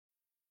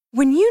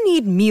When you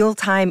need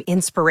mealtime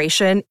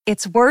inspiration,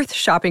 it's worth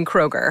shopping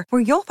Kroger,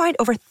 where you'll find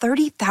over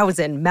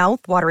 30,000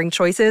 mouth-watering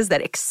choices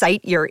that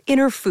excite your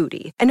inner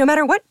foodie. And no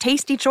matter what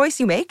tasty choice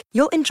you make,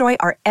 you'll enjoy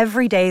our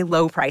everyday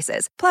low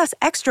prices, plus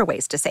extra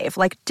ways to save,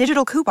 like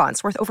digital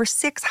coupons worth over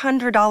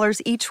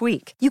 $600 each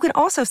week. You can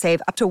also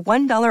save up to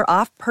 $1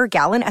 off per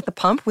gallon at the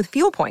pump with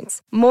fuel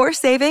points. More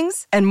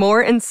savings and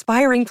more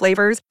inspiring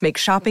flavors make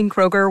shopping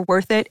Kroger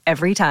worth it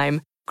every time.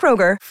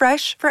 Kroger,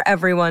 fresh for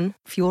everyone.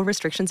 Fuel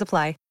restrictions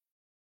apply.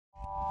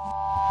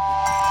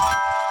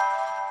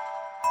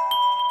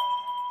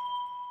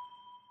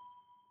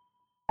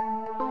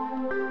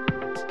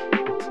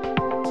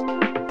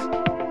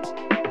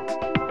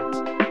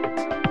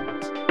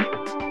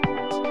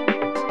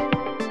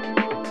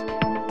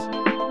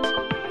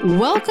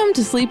 Welcome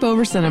to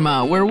Sleepover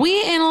Cinema, where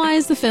we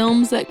analyze the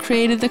films that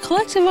created the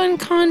collective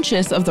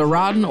unconscious of the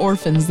rotten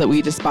orphans that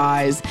we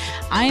despise.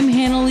 I'm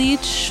Hannah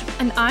Leach.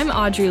 And I'm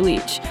Audrey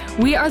Leach.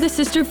 We are the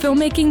sister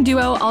filmmaking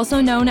duo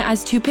also known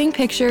as Two Pink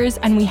Pictures,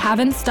 and we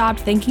haven't stopped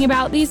thinking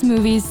about these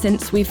movies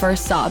since we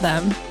first saw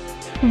them.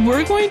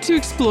 We're going to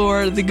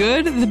explore the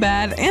good, the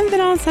bad, and the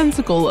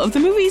nonsensical of the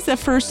movies that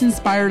first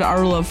inspired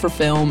our love for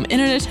film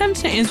in an attempt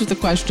to answer the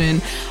question,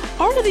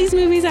 are these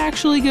movies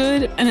actually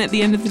good? And at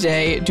the end of the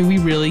day, do we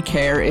really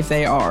care if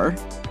they are?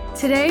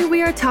 Today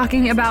we are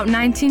talking about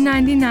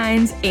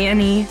 1999's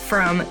Annie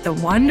from the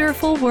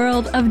wonderful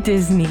world of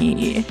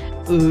Disney.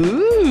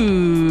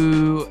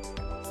 Ooh.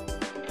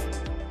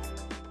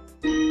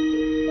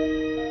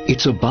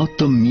 It's about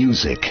the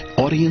music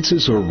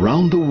audiences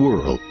around the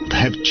world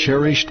have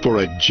cherished for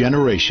a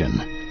generation.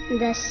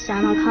 The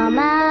sun will come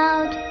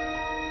out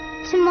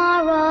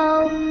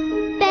tomorrow.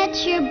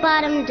 Bet your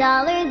bottom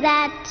dollar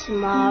that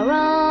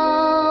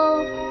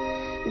tomorrow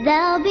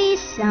there'll be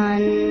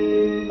sun.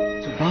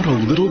 It's about a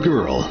little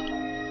girl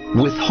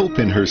with hope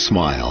in her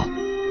smile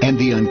and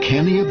the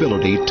uncanny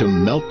ability to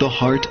melt the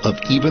heart of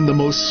even the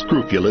most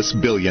scrupulous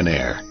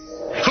billionaire.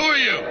 Who are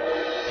you?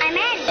 I'm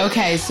Annie.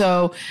 Okay,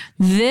 so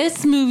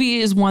this movie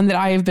is one that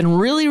I have been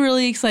really,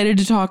 really excited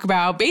to talk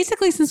about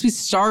basically since we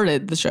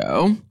started the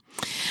show.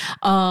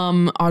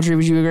 Audrey,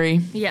 would you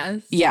agree?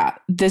 Yes. Yeah,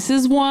 this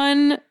is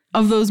one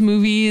of those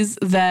movies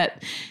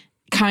that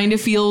kind of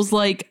feels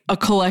like a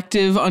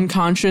collective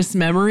unconscious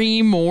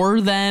memory more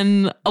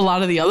than a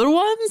lot of the other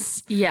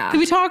ones Yeah. that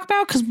we talk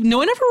about, because no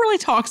one ever really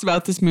talks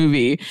about this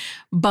movie,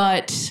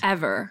 but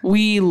Ever.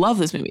 we love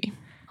this movie.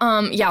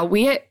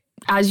 Yeah,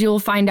 as you'll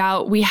find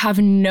out, we have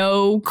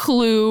no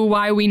clue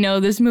why we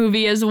know this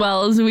movie as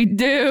well as we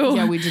do.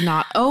 Yeah, we did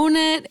not own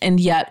it, and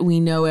yet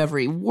we know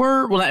every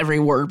word. Well, not every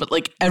word, but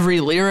like every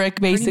lyric,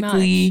 Pretty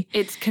basically. much.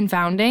 It's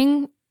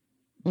confounding,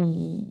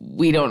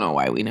 We don't know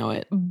why we know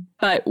it,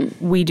 but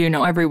we do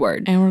know every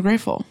word. and we're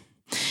grateful.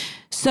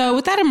 So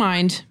with that in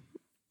mind,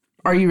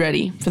 are you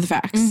ready for the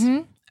facts? Mm-hmm.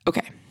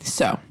 Okay,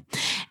 so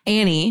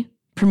Annie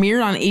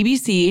premiered on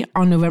ABC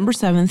on November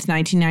 7th,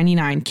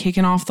 1999,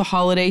 kicking off the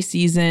holiday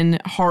season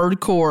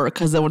hardcore,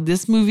 because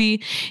this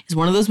movie is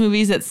one of those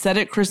movies that's set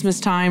at Christmas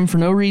time for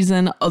no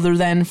reason other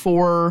than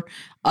for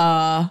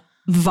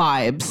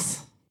vibes.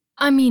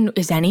 I mean,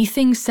 is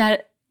anything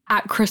set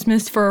at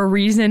Christmas for a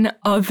reason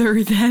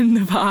other than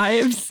the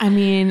vibes? I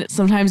mean,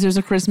 sometimes there's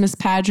a Christmas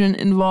pageant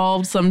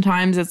involved.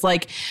 Sometimes it's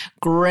like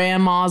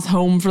grandma's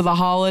home for the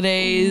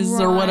holidays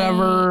or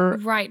whatever.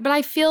 Right. But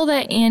I feel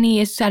that Annie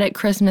is set at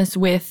Christmas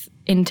with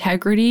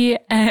integrity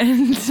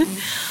and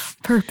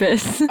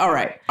purpose. All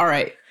right.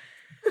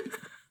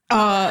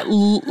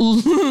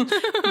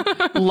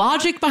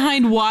 Logic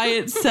behind why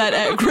it's set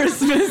at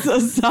Christmas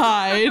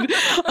aside.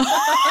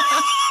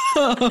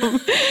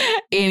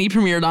 Annie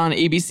premiered on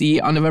ABC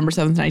on November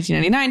 7th,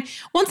 1999.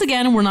 Once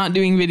again, we're not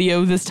doing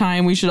video this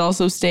time. We should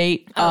also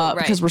state, Right.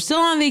 because we're still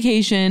on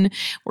vacation,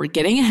 we're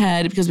getting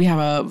ahead because we have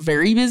a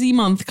very busy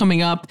month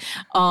coming up.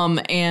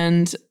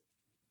 And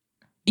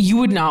you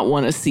would not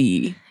want to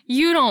see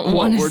You don't what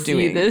want we're to see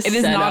doing. this. It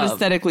is not setup.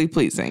 aesthetically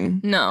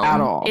pleasing. No. At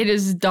all. It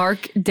is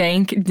dark,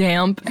 dank,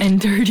 damp, and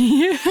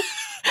dirty.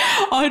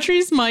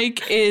 Audrey's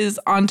mic is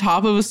on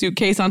top of a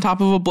suitcase, on top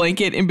of a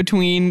blanket, in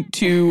between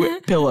two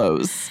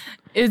pillows.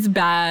 It's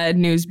bad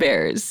news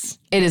bears.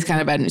 It is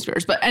kind of bad news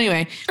bears. But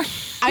anyway,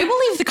 I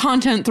believe the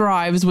content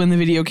thrives when the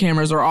video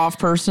cameras are off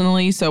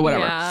personally, so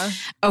whatever. Yeah.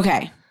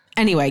 Okay.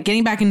 Anyway,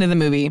 getting back into the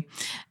movie.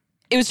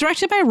 It was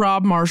directed by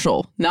Rob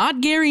Marshall,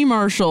 not Gary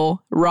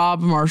Marshall, Rob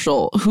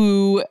Marshall,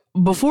 who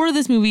before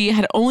this movie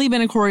had only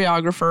been a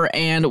choreographer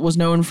and was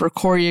known for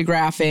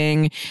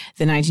choreographing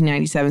the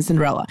 1997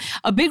 Cinderella.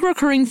 A big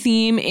recurring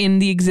theme in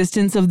the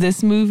existence of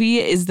this movie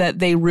is that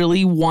they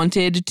really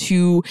wanted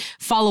to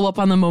follow up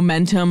on the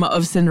momentum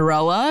of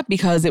Cinderella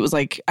because it was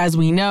like, as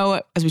we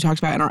know, as we talked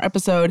about in our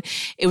episode,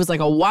 it was like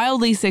a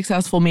wildly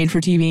successful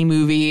made-for-TV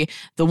movie,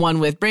 the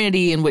one with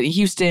Brandy and Whitney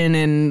Houston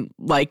and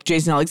like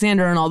Jason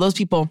Alexander and all those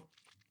people.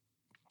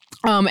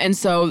 And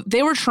so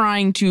they were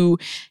trying to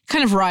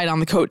kind of ride on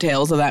the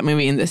coattails of that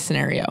movie in this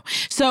scenario.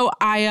 So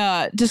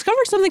I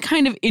discovered something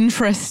kind of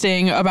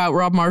interesting about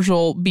Rob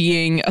Marshall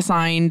being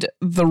assigned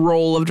the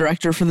role of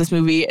director for this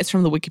movie. It's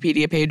from the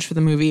Wikipedia page for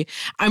the movie.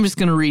 I'm just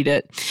going to read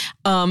it.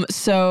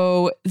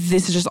 So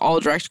this is just all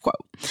a direct quote.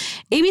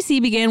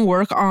 ABC began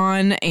work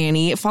on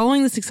Annie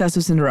following the success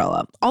of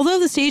Cinderella. Although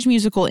the stage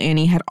musical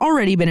Annie had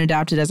already been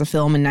adapted as a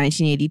film in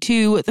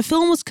 1982, the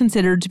film was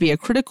considered to be a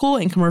critical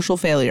and commercial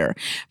failure.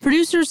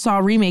 Producers saw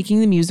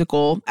remaking the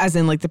musical, as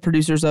in like the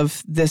producers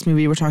of this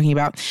movie we're talking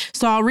about,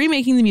 saw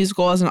remaking the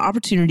musical as an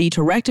opportunity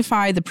to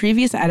rectify the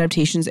previous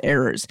adaptation's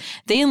errors.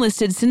 They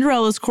enlisted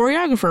Cinderella's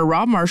choreographer,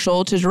 Rob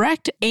Marshall, to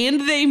direct,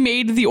 and they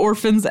made the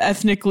orphans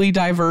ethnically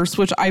diverse,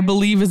 which I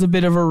believe is a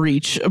bit of a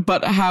reach,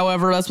 but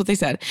however, that's what they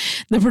said.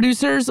 The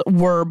producers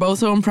were both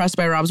so impressed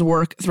by Rob's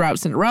work throughout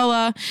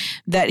Cinderella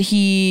that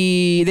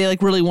they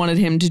like really wanted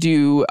him to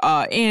do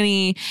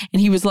Annie,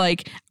 and he was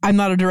like, I'm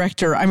not a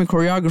director, I'm a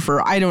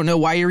choreographer. I don't know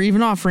why you're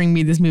even offering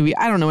me this movie.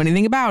 I don't know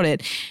anything about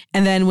it.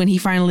 And then when he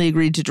finally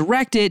agreed to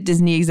direct it,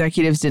 Disney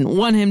executives didn't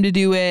want him to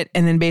do it.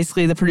 And then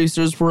basically the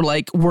producers were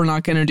like, we're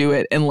not going to do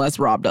it unless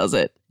Rob does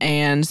it.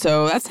 And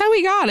so that's how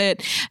he got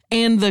it.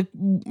 And the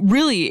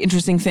really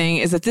interesting thing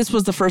is that this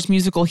was the first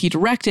musical he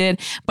directed,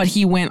 but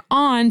he went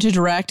on to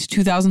direct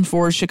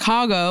 2004's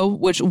Chicago,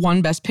 which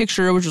won Best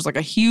Picture, which was like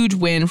a huge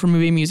win for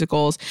movie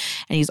musicals.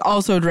 And he's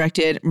also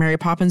directed Mary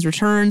Poppins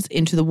Returns,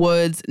 Into the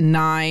Woods,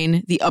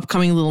 9, the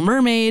upcoming Little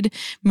Mermaid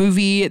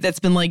movie that's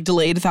been like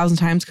delayed 1,000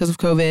 times because of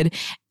COVID.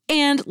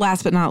 And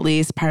last but not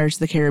least, Pirates of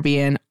the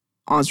Caribbean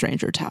on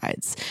Stranger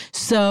Tides.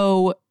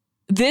 So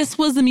this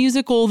was the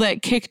musical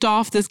that kicked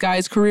off this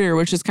guy's career,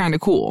 which is kind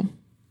of cool.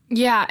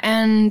 Yeah,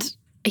 and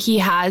he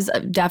has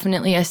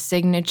definitely a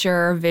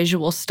signature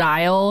visual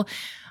style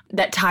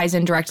that ties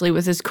in directly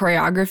with his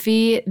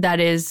choreography that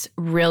is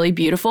really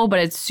beautiful, but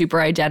it's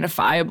super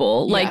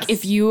identifiable. Yes. Like,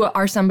 if you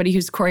are somebody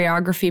who's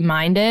choreography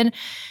minded,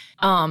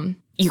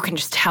 you can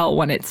just tell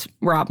when it's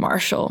Rob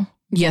Marshall.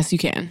 Yes, you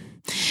can.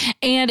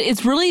 And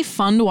it's really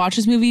fun to watch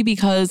this movie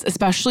because,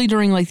 especially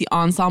during like the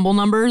ensemble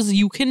numbers,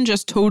 you can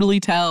just totally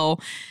tell.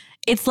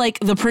 It's like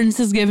the prince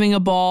is giving a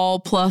ball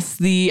plus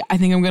the I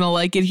think I'm going to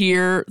like it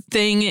here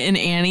thing in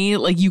Annie.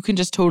 Like you can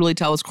just totally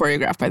tell it's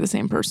choreographed by the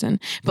same person,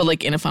 but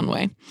like in a fun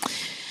way.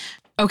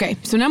 Okay,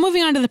 so now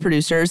moving on to the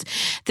producers.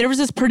 There was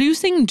this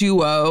producing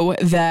duo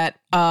that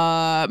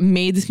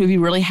made this movie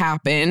really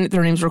happen.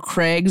 Their names were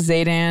Craig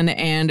Zadan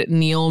and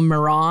Neil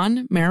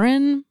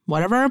Marin,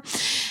 whatever.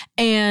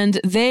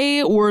 And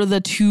they were the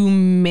two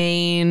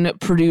main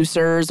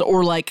producers,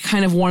 or like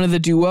kind of one of the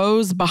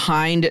duos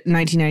behind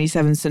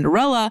 1997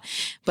 Cinderella.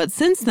 But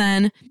since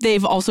then,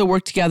 they've also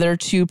worked together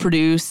to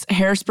produce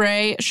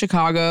Hairspray,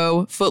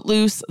 Chicago,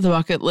 Footloose, The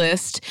Bucket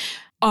List,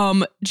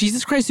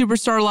 Jesus Christ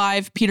Superstar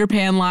Live, Peter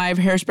Pan Live,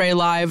 Hairspray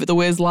Live, The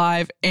Wiz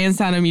Live, and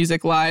Sound of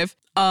Music Live.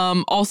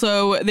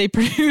 Also, they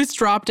produced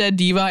Drop Dead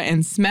Diva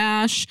and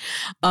Smash.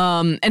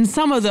 And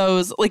some of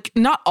those, like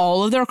not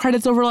all of their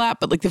credits overlap,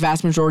 but like the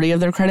vast majority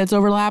of their credits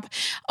overlap.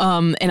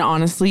 And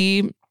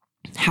honestly,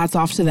 hats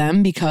off to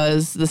them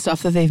because the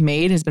stuff that they've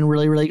made has been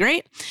really, really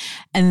great.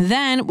 And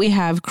then we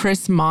have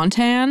Chris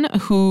Montan,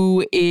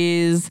 who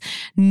is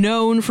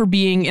known for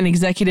being an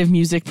executive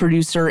music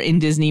producer in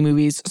Disney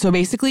movies. So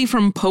basically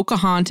from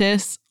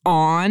Pocahontas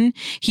on,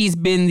 he's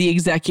been the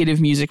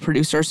executive music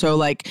producer. So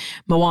like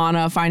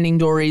Moana, Finding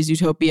Dory,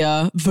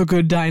 Zootopia, The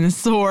Good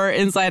Dinosaur,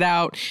 Inside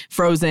Out,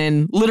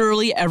 Frozen,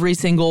 literally every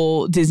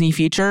single Disney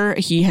feature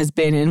he has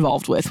been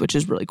involved with, which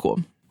is really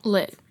cool.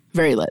 Lit.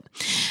 Very lit.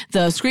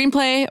 The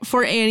screenplay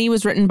for Annie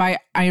was written by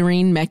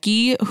Irene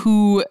Mecchi,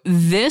 who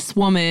this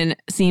woman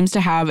seems to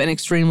have an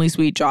extremely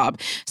sweet job.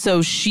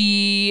 So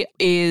she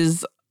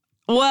is...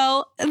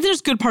 Well, there's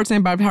good parts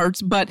and bad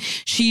parts, but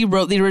she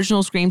wrote the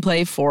original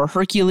screenplay for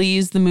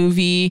Hercules, the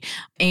movie,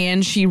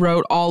 and she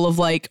wrote all of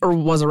like, or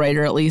was a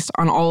writer at least,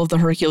 on all of the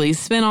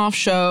Hercules spinoff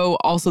show,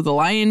 also the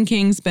Lion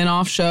King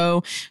spinoff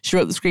show. She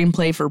wrote the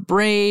screenplay for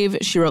Brave.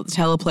 She wrote the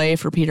teleplay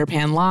for Peter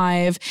Pan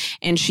Live,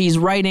 and she's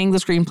writing the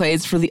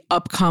screenplays for the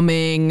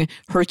upcoming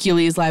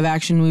Hercules live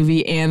action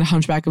movie and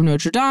Hunchback of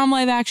Notre Dame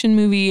live action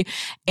movie,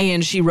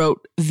 and she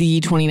wrote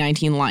the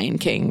 2019 Lion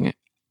King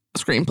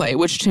screenplay,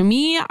 which to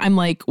me, I'm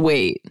like,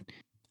 wait,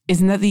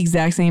 isn't that the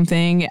exact same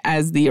thing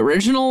as the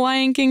original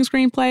Lion King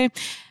screenplay?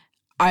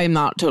 I'm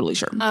not totally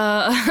sure.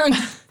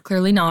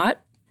 Clearly not.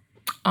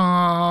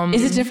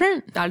 Is it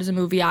different? That is a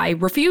movie I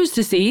refuse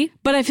to see.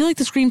 But I feel like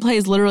the screenplay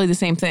is literally the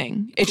same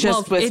thing. It's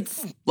just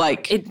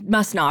it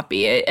must not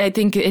be. I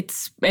think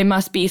it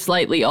must be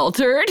slightly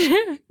altered.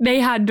 They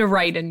had to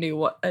write a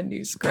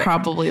new script.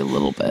 Probably a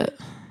little bit.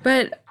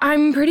 But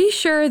I'm pretty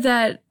sure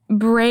that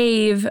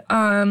Brave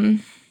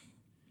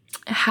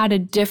had a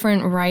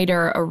different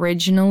writer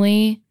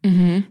originally,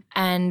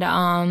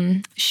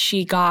 and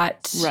she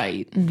got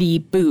the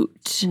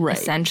boot,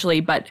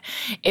 essentially. But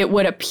it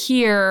would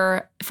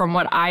appear, from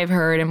what I've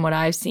heard and what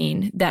I've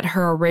seen, that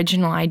her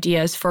original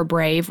ideas for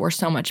Brave were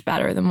so much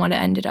better than what it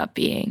ended up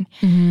being.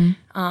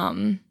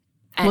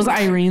 Was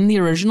Irene the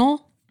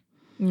original?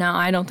 No,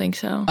 I don't think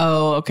so.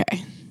 Oh,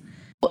 okay.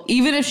 Well,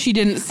 even if she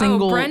didn't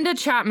single... Brenda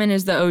Chapman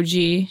is the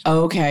OG.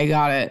 Okay,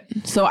 got it.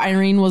 So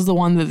Irene was the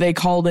one that they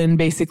called in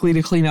basically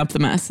to clean up the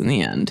mess in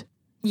the end.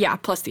 Yeah,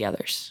 plus the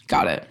others.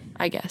 Got it.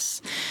 I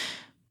guess.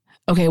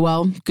 Okay,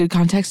 well, good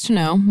context to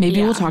know.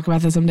 Maybe we'll talk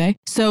about that someday.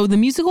 So the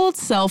musical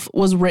itself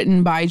was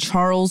written by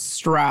Charles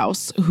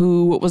Strouse,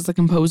 who was the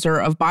composer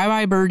of Bye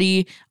Bye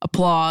Birdie,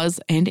 Applause,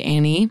 and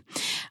Annie.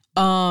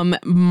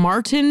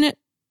 Martin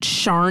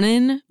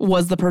Charnin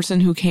was the person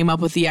who came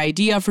up with the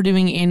idea for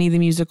doing Annie the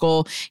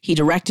musical. He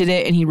directed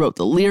it and he wrote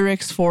the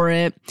lyrics for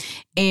it.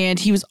 And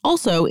he was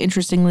also,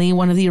 interestingly,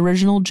 one of the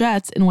original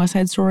Jets in West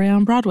Side Story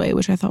on Broadway,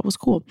 which I thought was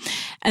cool.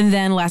 And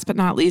then last but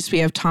not least, we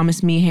have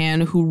Thomas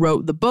Meehan, who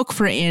wrote the book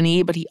for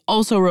Annie, but he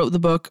also wrote the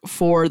book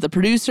for The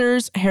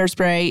Producers,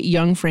 Hairspray,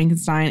 Young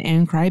Frankenstein,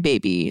 and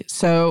Crybaby.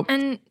 So...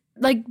 And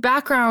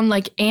background,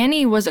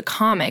 Annie was a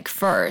comic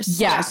first.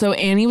 Yeah, so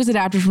Annie was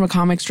adapted from a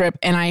comic strip,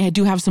 and I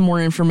do have some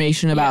more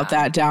information about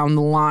that down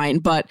the line,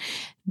 but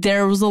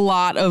there was a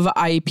lot of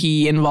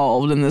IP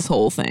involved in this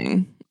whole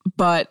thing.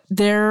 But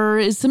there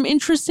is some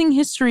interesting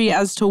history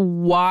as to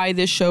why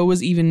this show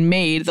was even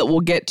made that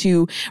we'll get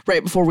to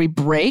right before we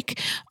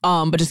break,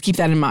 but just keep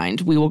that in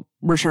mind. We will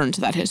return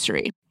to that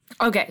history.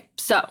 Okay,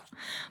 so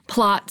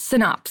plot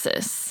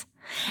synopsis.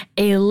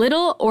 A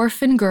little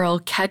orphan girl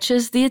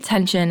catches the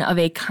attention of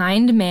a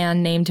kind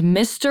man named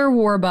Mr.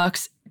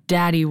 Warbucks,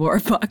 Daddy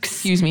Warbucks.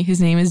 Excuse me,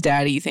 his name is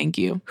Daddy, thank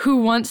you. Who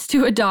wants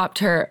to adopt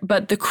her,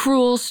 but the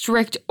cruel,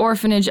 strict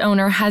orphanage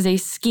owner has a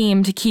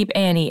scheme to keep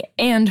Annie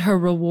and her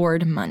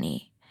reward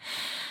money.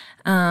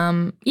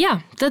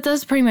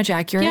 That's pretty much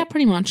accurate. Yeah,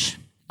 pretty much.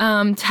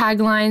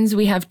 Taglines,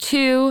 we have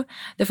two.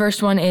 The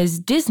first one is,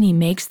 Disney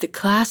makes the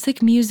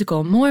classic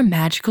musical more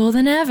magical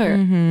than ever.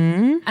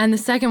 Mm-hmm. And the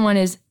second one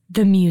is,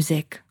 the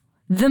music,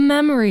 the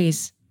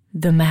memories,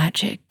 the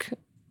magic.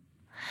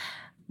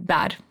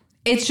 Bad.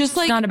 It's just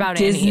not about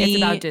Disney, Annie.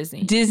 It's about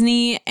Disney.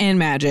 Disney and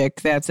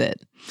magic. That's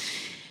it.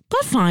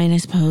 But fine, I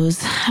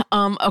suppose.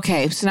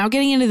 Okay, so now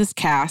getting into this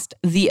cast.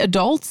 The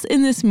adults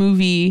in this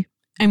movie,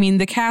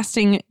 the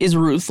casting is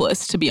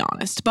ruthless, to be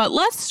honest. But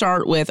let's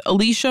start with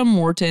Alicia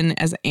Morton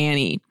as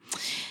Annie.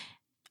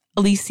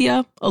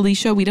 Alicia,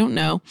 we don't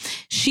know.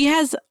 She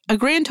has a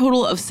grand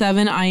total of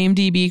 7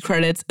 IMDb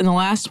credits, and the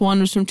last one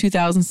was from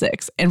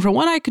 2006. And from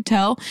what I could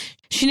tell,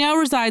 she now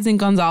resides in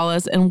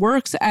Gonzales and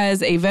works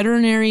as a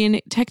veterinarian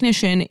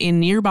technician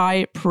in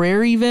nearby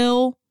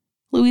Prairieville,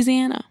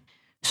 Louisiana.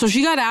 So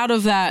she got out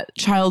of that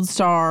child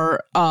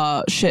star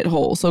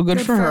shithole. So good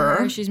for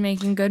her. She's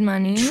making good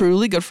money.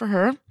 Truly good for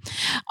her.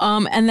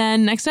 And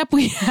then next up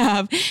we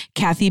have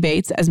Kathy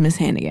Bates as Miss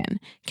Hannigan.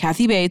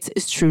 Kathy Bates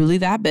is truly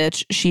that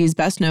bitch. She's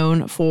best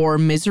known for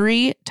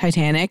Misery,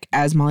 Titanic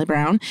as Molly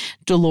Brown,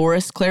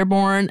 Dolores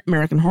Claiborne,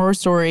 American Horror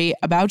Story,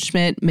 About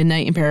Schmidt,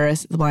 Midnight in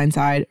Paris, The Blind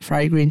Side,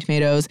 Fried Green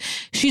Tomatoes.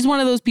 She's one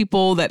of those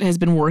people that has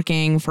been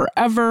working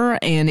forever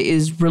and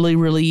is really,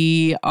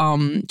 really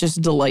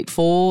just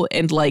delightful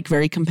and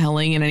very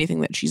compelling in anything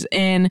that she's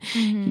in.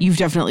 Mm-hmm. You've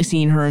definitely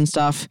seen her and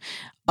stuff.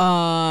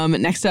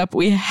 Next up,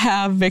 we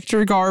have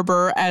Victor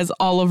Garber as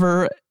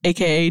Oliver,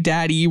 aka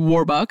Daddy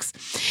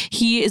Warbucks.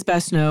 He is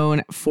best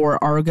known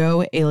for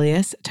Argo,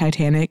 Alias,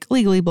 Titanic,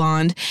 Legally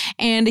Blonde,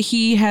 and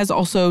he has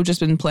also just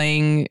been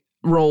playing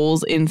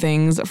roles in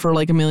things for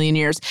a million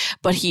years.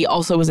 But he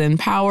also was in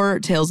Power,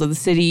 Tales of the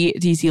City,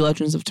 DC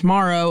Legends of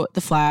Tomorrow,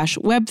 The Flash,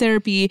 Web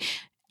Therapy,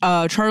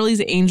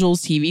 Charlie's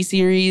Angels TV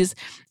series,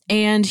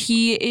 and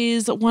he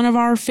is one of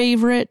our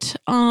favorite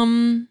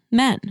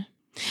men.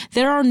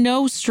 There are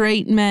no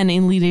straight men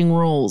in leading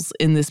roles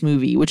in this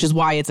movie, which is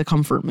why it's a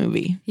comfort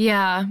movie.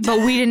 Yeah, but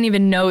we didn't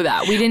even know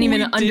that. We didn't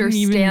even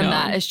understand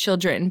that as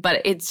children.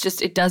 But it's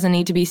just, it doesn't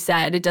need to be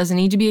said. It doesn't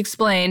need to be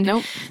explained.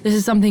 Nope. This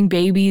is something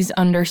babies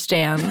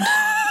understand.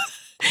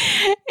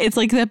 It's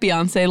like that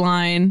Beyonce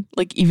line,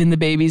 even the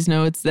babies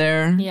know it's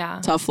there.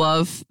 Yeah. Tough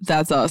love.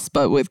 That's us,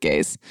 but with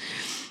gays.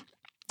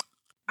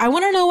 I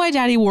want to know why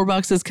Daddy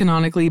Warbucks is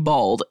canonically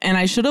bald, and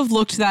I should have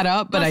looked that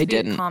up, but I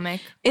didn't.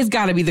 Comic. It's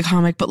got to be the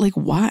comic, but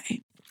why?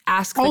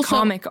 Ask the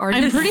comic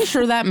artist. I'm pretty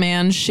sure that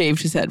man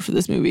shaved his head for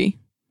this movie.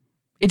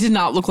 It did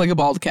not look like a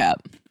bald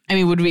cap.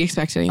 Would we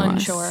expect any less?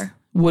 Unsure.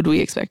 Would we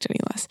expect any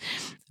less?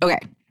 Okay.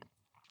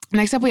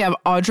 Next up, we have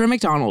Audra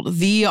McDonald,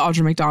 the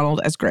Audra McDonald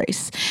as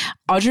Grace.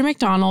 Audra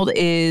McDonald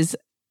is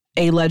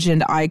a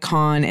legend,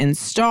 icon, and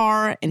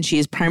star, and she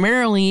is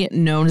primarily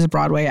known as a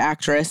Broadway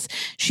actress.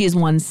 She has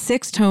won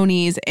 6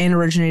 Tonys and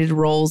originated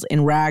roles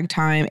in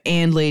Ragtime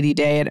and Lady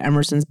Day at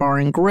Emerson's Bar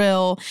and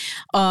Grill.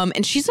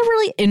 And she's a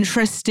really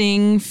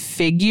interesting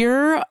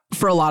figure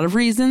for a lot of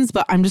reasons,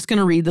 but I'm just going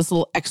to read this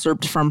little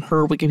excerpt from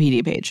her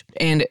Wikipedia page.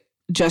 And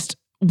just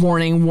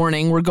warning,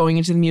 we're going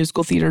into the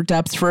musical theater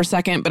depths for a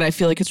second, but I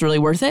feel like it's really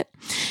worth it.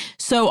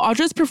 So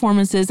Audra's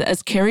performances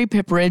as Carrie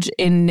Pipperidge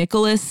in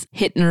Nicholas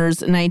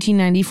Hittner's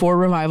 1994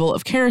 revival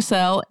of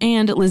Carousel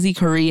and Lizzie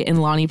Curry in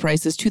Lonnie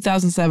Price's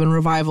 2007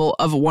 revival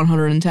of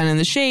 110 in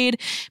the Shade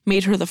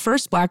made her the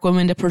first Black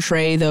woman to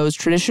portray those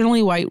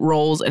traditionally white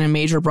roles in a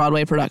major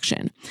Broadway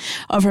production.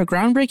 Of her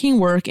groundbreaking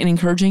work in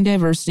encouraging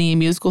diversity in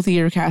musical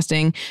theater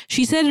casting,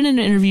 she said in an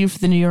interview for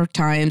the New York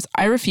Times,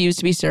 "I refuse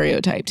to be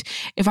stereotyped.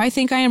 If I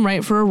think I am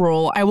right for a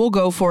role, I will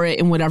go for it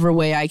in whatever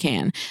way I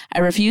can. I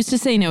refuse to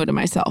say no to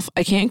myself.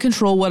 I can't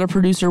control what a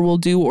producer will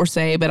do or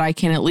say, but I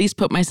can at least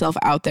put myself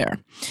out there."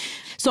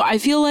 So I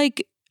feel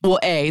like, well,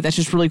 A, that's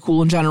just really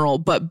cool in general,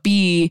 but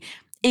B,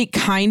 it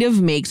kind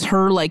of makes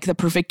her like the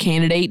perfect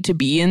candidate to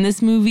be in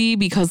this movie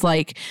because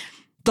like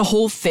the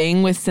whole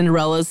thing with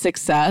Cinderella's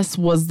success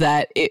was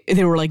that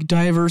they were like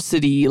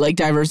diversity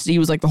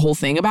was like the whole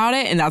thing about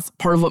it. And that's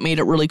part of what made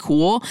it really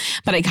cool.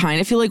 But I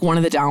kind of feel like one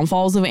of the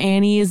downfalls of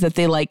Annie is that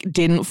they like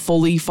didn't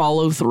fully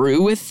follow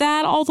through with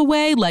that all the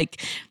way.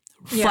 Like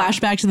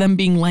flashback to them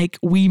being like,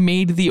 we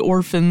made the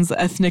orphans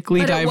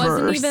ethnically diverse. It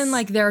wasn't even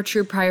like their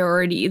true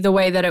priority the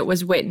way that it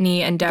was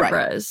Whitney and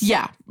Deborah's. Right.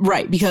 Yeah,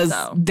 right. Because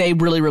they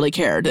really, really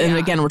cared. And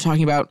again, we're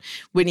talking about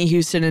Whitney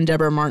Houston and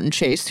Deborah Martin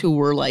Chase, who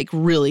were like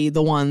really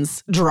the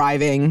ones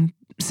driving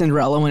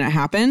Cinderella when it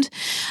happened.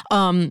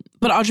 But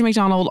Audra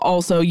McDonald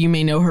also, you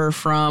may know her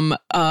from,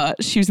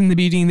 she was in the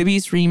Beauty and the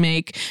Beast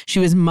remake. She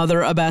was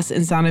Mother Abbess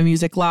in Sound of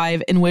Music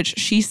Live, in which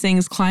she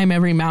sings Climb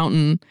Every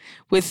Mountain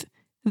with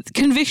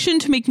conviction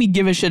to make me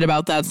give a shit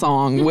about that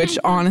song, which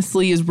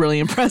honestly is really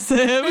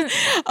impressive.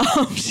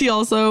 She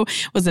also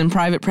was in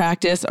Private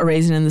Practice, A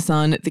Raisin in the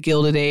Sun, The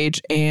Gilded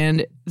Age,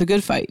 and The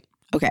Good Fight.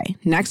 Okay,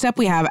 next up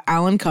we have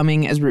Alan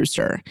Cumming as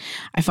Rooster.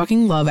 I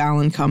fucking love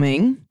Alan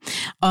Cumming.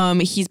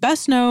 He's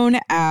best known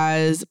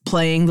as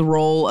playing the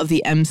role of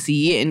the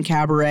MC in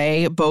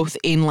Cabaret, both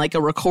in like a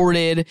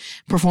recorded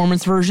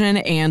performance version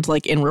and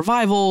like in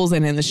revivals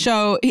and in the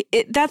show.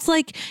 That's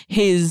like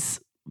his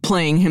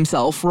playing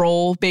himself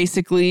role,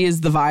 basically,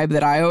 is the vibe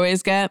that I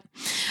always get.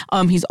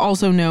 He's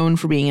also known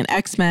for being in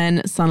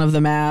X-Men, Son of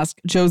the Mask,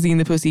 Josie and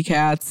the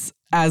Pussycats,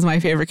 as my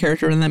favorite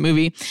character in that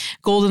movie,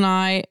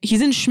 GoldenEye.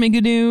 He's in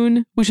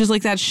Schmigadoon, which is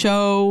like that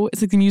show.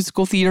 It's like the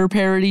musical theater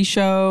parody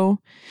show.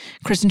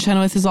 Kristen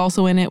Chenoweth is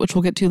also in it, which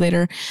we'll get to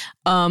later.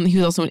 He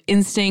was also in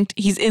Instinct.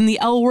 He's in The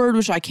L Word,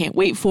 which I can't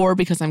wait for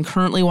because I'm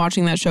currently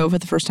watching that show for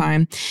the first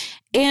time.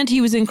 And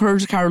he was in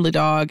Courage the Cowardly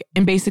Dog.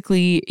 And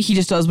basically, he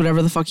just does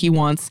whatever the fuck he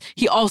wants.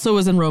 He also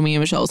was in Romeo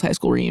and Michelle's high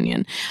school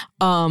reunion.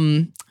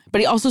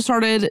 But he also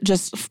started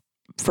just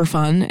for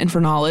fun and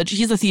for knowledge.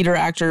 He's a theater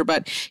actor,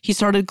 but he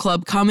started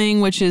Club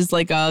Cumming, which is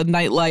like a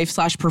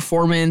nightlife /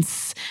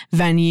 performance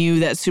venue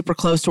that's super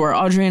close to where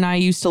Audrey and I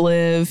used to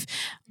live.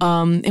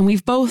 And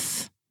we've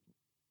both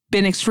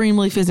been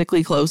extremely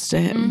physically close to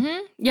him. Mm-hmm.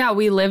 Yeah,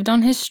 we lived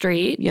on his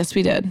street. Yes,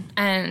 we did.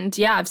 And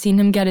yeah, I've seen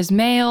him get his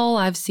mail.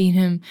 I've seen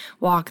him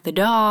walk the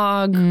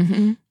dog.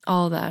 Mm-hmm.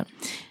 All of that.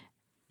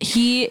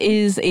 He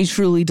is a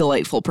truly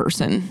delightful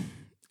person,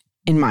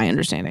 in my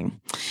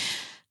understanding.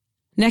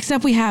 Next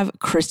up, we have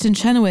Kristen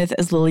Chenoweth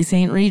as Lily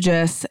St.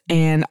 Regis.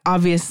 And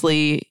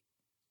obviously,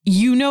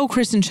 you know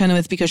Kristen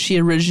Chenoweth because she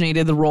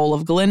originated the role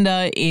of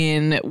Glinda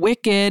in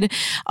Wicked,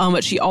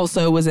 but she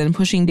also was in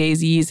Pushing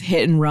Daisies,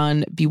 Hit and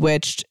Run,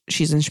 Bewitched.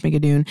 She's in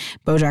Schmigadoon,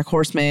 BoJack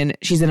Horseman.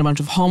 She's in a bunch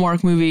of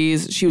Hallmark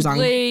movies. She was on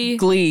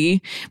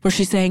Glee, where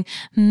she's saying,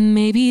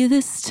 "Maybe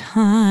this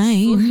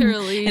time."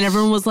 Literally. And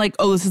everyone was like,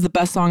 "Oh, this is the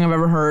best song I've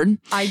ever heard."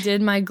 I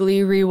did my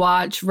Glee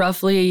rewatch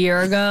roughly a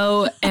year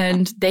ago,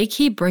 and they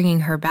keep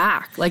bringing her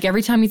back. Like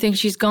every time you think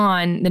she's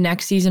gone, the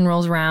next season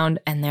rolls around,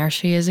 and there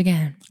she is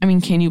again. I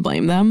mean, can you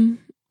blame them?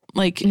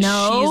 Like,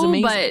 no, she's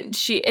amazing. But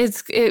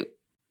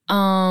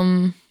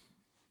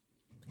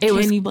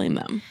Can you blame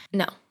them?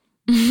 No.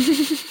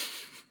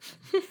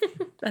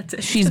 That's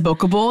it. She's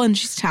bookable and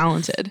she's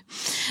talented.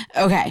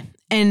 Okay.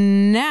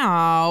 And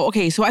now,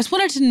 so I just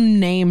wanted to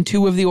name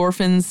two of the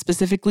orphans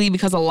specifically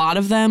because a lot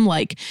of them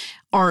like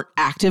aren't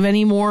active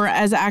anymore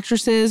as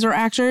actresses or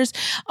actors.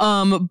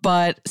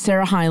 But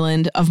Sarah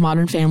Hyland of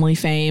Modern Family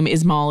fame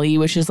is Molly,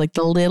 which is like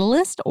the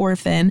littlest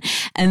orphan.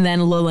 And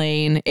then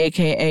Lelaine,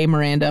 aka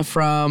Miranda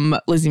from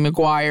Lizzie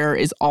McGuire,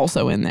 is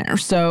also in there.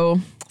 So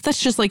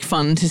that's just like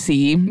fun to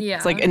see. Yeah.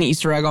 It's like an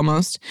Easter egg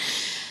almost.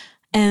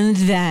 And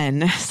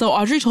then, so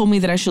Audrey told me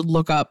that I should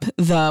look up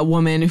the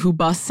woman who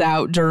busts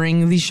out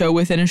during the show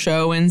within a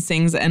show and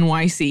sings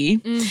NYC.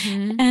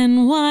 Mm-hmm.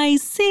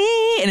 NYC.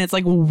 And it's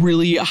like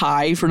really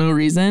high for no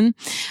reason.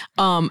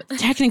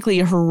 Technically,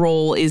 her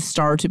role is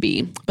star to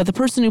be. But the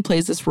person who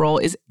plays this role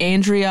is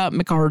Andrea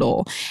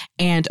McArdle.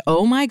 And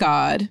oh my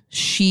God,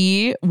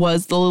 she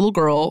was the little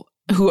girl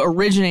who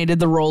originated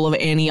the role of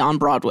Annie on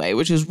Broadway,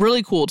 which is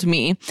really cool to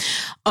me.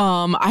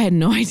 I had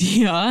no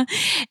idea.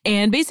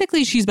 And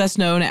basically, she's best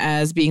known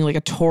as being like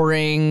a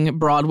touring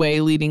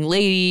Broadway leading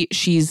lady.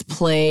 She's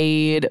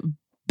played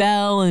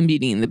Belle in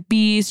Beauty and the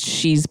Beast.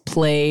 She's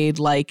played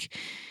like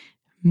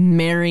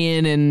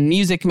Marion and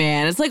Music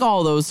Man. It's like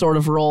all those sort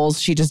of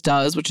roles she just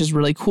does, which is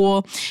really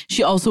cool.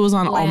 She also was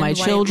on All My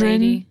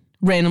Children.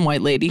 Random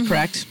white lady,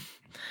 correct?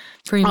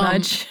 Pretty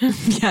much.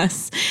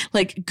 Yes.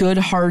 Like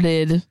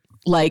good-hearted,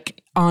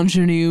 like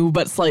ingenue,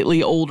 but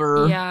slightly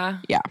older. Yeah.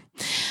 Yeah.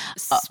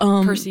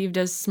 Perceived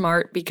as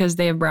smart because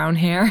they have brown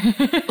hair.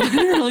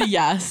 Literally,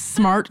 yes.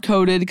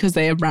 Smart-coded because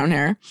they have brown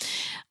hair.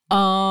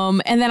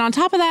 And then on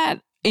top of that,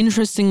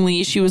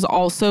 interestingly, she was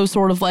also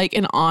sort of like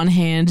an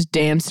on-hand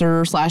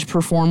dancer /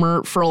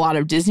 performer for a lot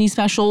of Disney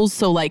specials.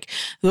 So like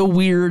the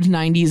weird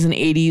 90s and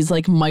 80s,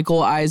 like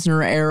Michael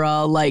Eisner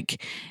era,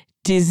 like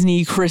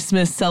Disney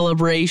Christmas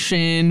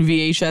celebration,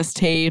 VHS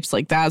tapes,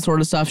 like that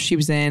sort of stuff she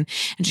was in.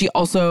 And she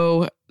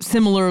also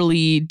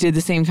similarly did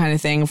the same kind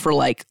of thing for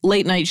like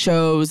late night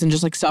shows and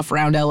just like stuff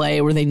around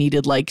LA where they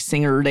needed like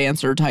singer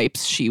dancer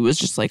types. She was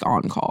just like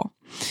on call.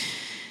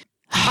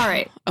 All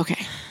right.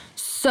 Okay.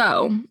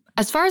 So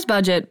as far as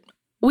budget,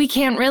 we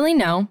can't really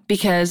know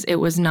because it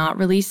was not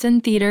released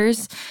in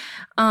theaters.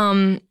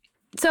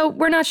 So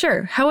we're not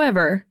sure.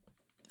 However,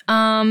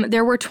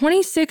 there were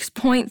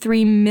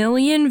 26.3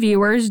 million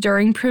viewers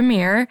during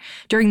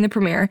the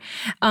premiere.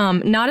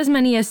 Not as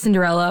many as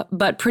Cinderella,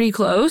 but pretty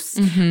close,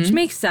 which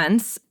makes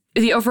sense.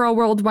 The overall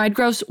worldwide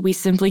gross, we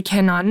simply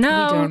cannot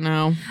know. We don't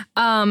know.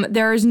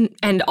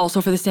 And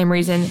also for the same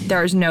reason,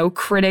 there's no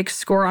critic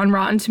score on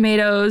Rotten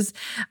Tomatoes.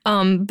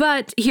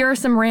 But here are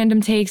some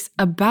random takes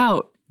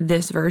about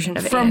this version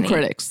of Annie. From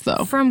critics,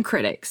 though. From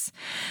critics.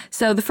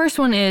 So the first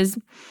one is,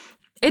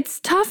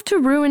 it's tough to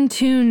ruin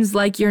tunes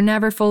like You're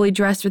Never Fully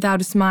Dressed Without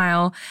a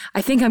Smile.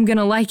 I think I'm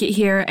gonna like it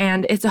here,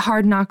 and It's a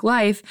Hard Knock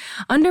Life.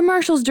 Under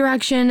Marshall's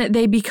direction,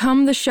 they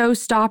become the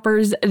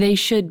showstoppers they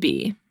should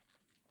be.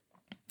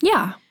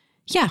 Yeah.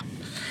 Yeah.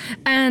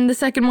 And the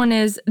second one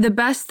is, the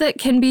best that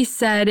can be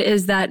said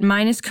is that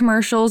minus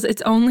commercials,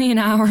 it's only an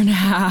hour and a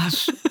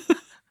half.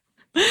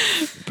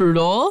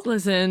 Brutal.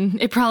 Listen,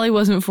 it probably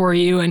wasn't for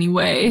you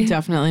anyway.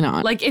 Definitely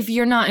not. Like, if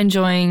you're not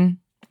enjoying,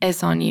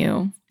 it's on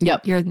you.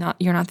 Yep. You're not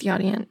the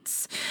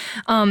audience.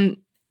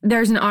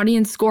 There's an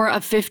audience score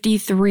of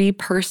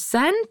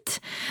 53%.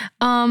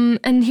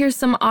 And here's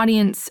some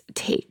audience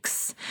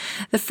takes.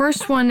 The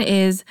first one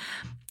is,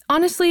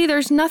 honestly,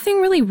 there's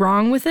nothing really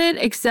wrong with it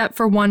except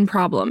for one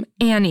problem.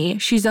 Annie,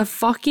 she's a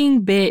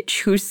fucking bitch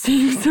who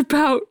sings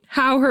about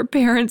how her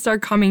parents are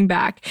coming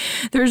back.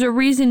 There's a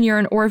reason you're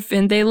an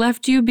orphan. They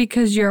left you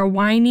because you're a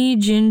whiny,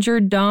 ginger,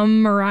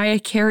 dumb, Mariah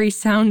Carey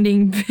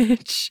sounding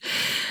bitch.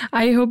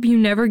 I hope you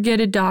never get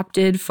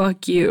adopted.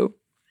 Fuck you.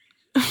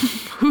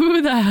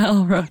 Who the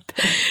hell wrote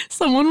that?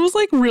 Someone was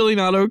like really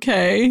not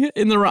okay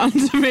in the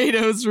Rotten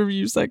Tomatoes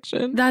review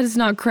section. That is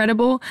not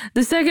credible.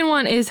 The second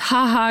one is,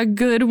 haha,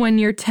 good when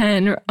you're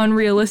 10,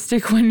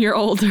 unrealistic when you're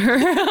older.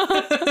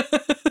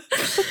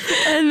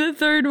 And the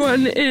third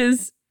one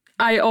is,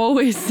 I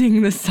always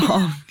sing the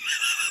song.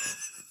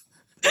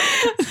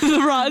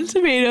 The Rotten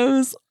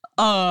Tomatoes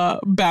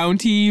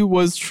bounty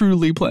was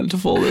truly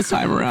plentiful this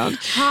time around.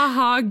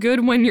 Haha,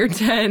 good when you're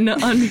 10,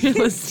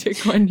 unrealistic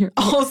when you're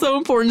older. Also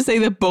important to say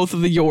that both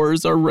of the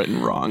yours are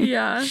written wrong.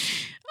 Yeah.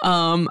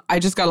 I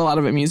just got a lot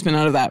of amusement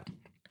out of that.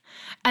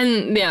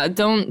 And yeah,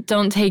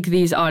 don't take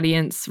these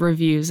audience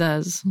reviews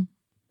as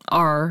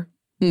our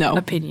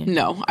opinion.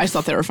 No, I just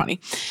thought they were funny.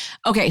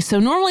 Okay, so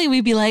normally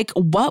we'd be like,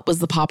 what was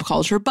the pop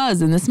culture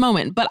buzz in this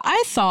moment? But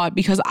I thought,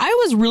 because I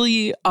was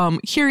really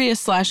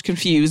curious /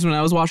 confused when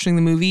I was watching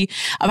the movie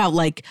about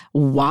like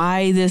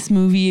why this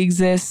movie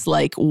exists,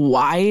 like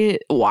why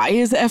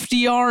is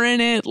FDR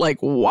in it? Like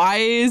why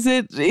is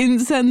it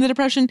in Send the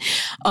Depression?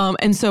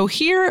 And so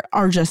here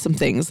are just some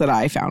things that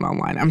I found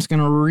online. I'm just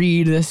going to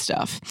read this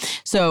stuff.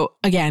 So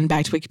again,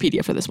 back to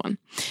Wikipedia for this one.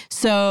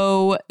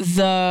 So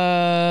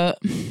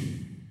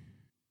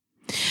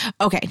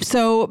Okay,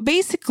 so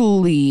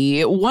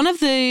basically, one of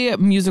the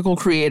musical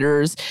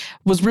creators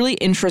was really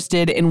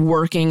interested in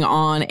working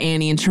on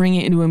Annie and turning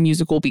it into a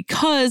musical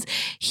because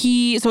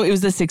so it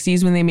was the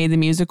 60s when they made the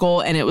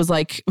musical, and it was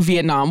like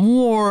Vietnam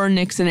War,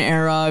 Nixon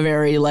era,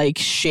 very like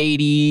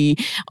shady,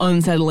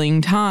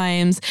 unsettling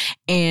times,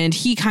 and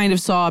he kind of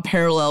saw a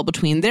parallel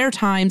between their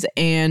times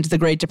and the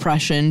Great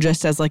Depression,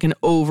 just as like an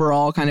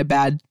overall kind of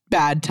bad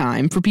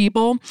time for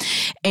people.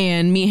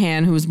 And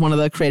Meehan, who was one of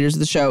the creators of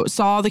the show,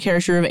 saw the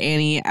character of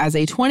Annie as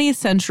a 20th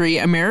century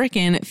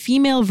American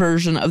female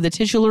version of the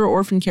titular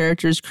orphan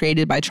characters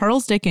created by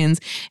Charles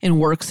Dickens in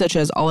works such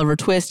as Oliver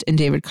Twist and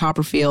David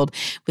Copperfield,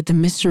 with the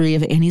mystery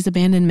of Annie's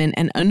abandonment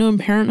and unknown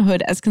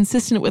parenthood as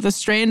consistent with a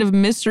strand of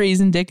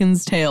mysteries in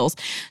Dickens' tales.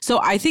 So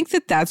I think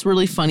that that's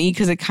really funny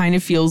because it kind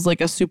of feels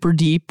like a super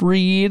deep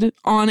read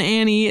on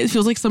Annie. It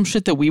feels like some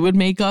shit that we would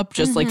make up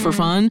just like for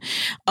fun.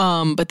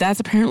 But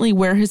that's apparently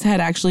where his head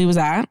actually was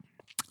at.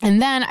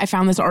 And then I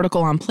found this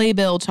article on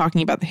Playbill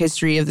talking about the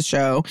history of the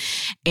show,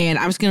 and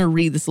I'm just going to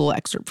read this little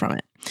excerpt from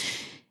it.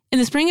 In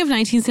the spring of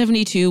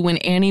 1972, when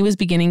Annie was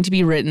beginning to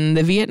be written,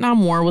 the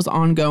Vietnam War was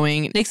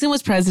ongoing, Nixon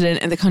was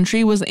president, and the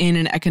country was in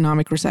an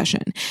economic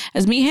recession.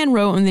 As Meehan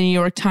wrote in the New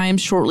York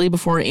Times shortly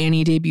before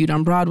Annie debuted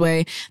on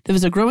Broadway, there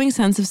was a growing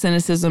sense of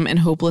cynicism and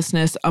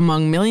hopelessness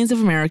among millions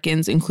of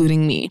Americans,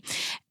 including me.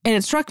 And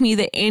it struck me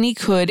that Annie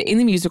could, in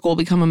the musical,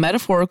 become a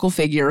metaphorical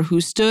figure who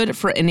stood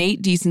for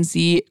innate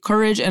decency,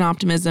 courage, and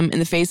optimism in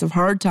the face of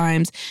hard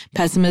times,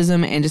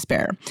 pessimism, and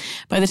despair.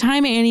 By the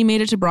time Annie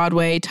made it to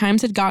Broadway,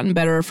 times had gotten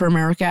better for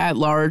America at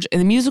large, and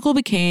the musical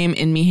became,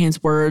 in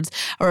Meehan's words,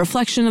 a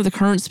reflection of the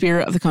current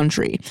spirit of the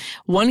country.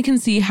 One can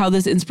see how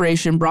this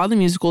inspiration brought the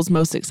musical's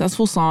most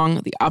successful song,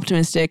 the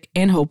optimistic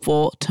and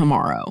hopeful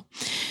Tomorrow.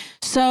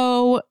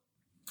 So,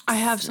 I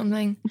have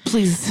something.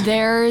 Please.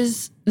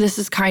 This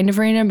is kind of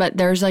random, but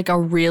there's like a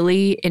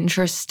really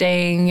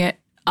interesting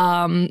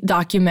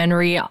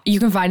documentary. You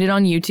can find it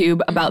on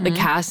YouTube about the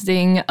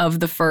casting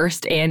of the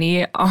first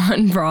Annie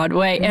on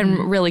Broadway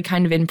and really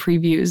kind of in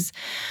previews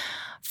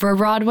for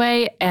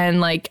Broadway.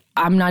 And like,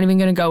 I'm not even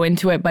going to go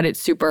into it, but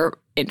it's super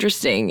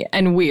interesting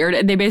and weird.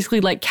 And they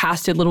basically like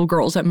casted little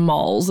girls at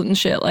malls and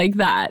shit like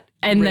that.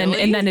 And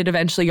then it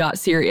eventually got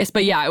serious.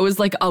 But yeah, it was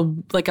like a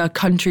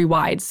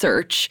countrywide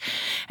search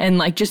and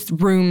like just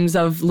rooms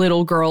of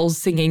little girls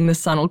singing The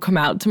Sun Will Come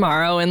Out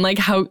Tomorrow, and like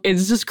how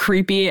it's just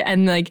creepy.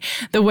 And like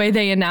the way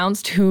they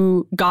announced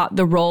who got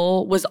the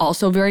role was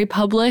also very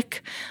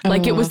public.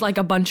 Like it was like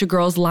a bunch of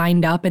girls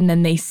lined up and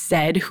then they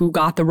said who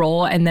got the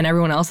role, and then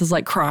everyone else is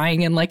like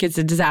crying and like it's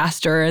a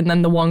disaster, and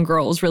then the one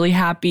girl is really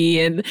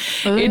happy, and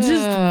it's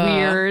just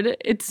weird.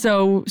 It's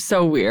so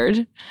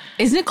weird.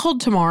 Isn't it called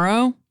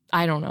Tomorrow?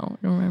 I don't know.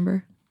 I don't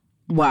remember.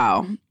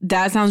 Wow.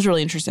 That sounds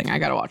really interesting. I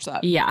got to watch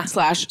that. Yeah. /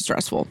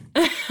 stressful.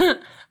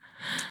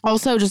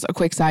 Also, just a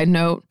quick side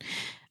note.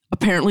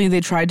 Apparently,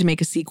 they tried to make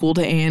a sequel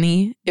to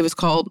Annie. It was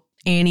called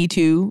Annie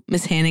 2,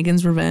 Miss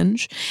Hannigan's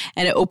Revenge.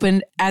 And it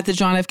opened at the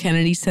John F.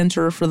 Kennedy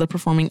Center for the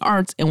Performing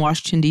Arts in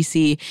Washington,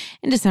 D.C.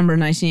 in December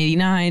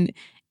 1989.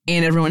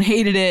 And everyone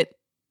hated it.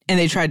 And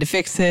they tried to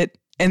fix it.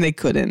 And they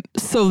couldn't,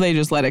 so they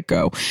just let it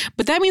go.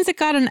 But that means it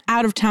got an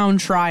out-of-town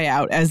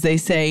tryout, as they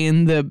say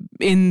in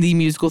the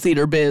musical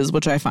theater biz,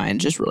 which I find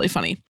just really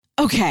funny.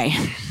 Okay,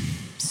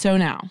 so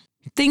now,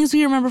 things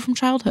we remember from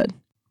childhood.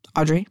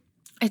 Audrey?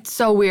 It's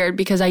so weird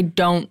because I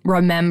don't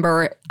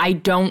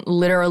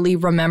literally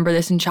remember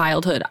this in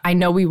childhood. I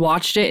know we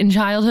watched it in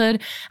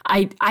childhood.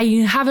 I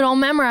have it all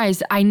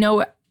memorized. I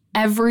know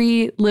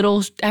every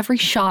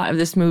shot of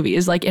this movie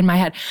is like in my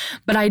head,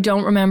 but I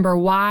don't remember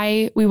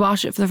why we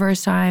watched it for the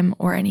first time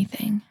or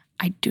anything.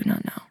 I do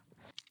not know.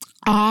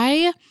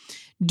 I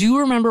do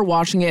remember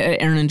watching it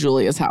at Aaron and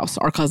Julia's house,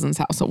 our cousin's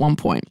house at one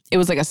point. It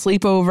was like a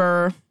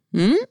sleepover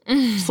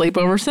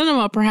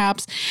cinema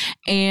perhaps.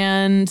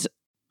 And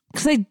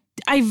because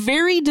I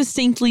very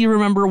distinctly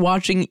remember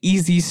watching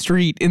Easy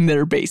Street in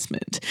their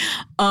basement.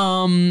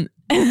 And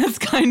that's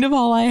kind of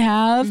all I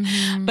have.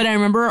 Mm-hmm. But I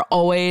remember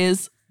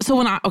always... So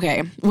when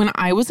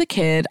I was a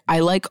kid,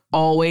 I like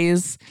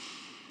always,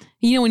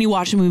 you know, when you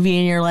watch a movie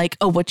and you're like,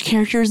 oh, which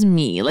character is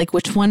me? Like,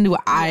 which one do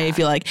I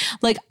feel like?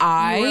 Like you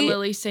were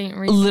Lily St.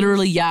 Reese.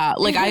 Literally, yeah.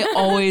 Like I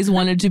always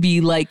wanted to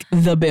be like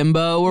the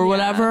bimbo or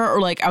whatever.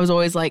 Or like I was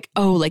always like,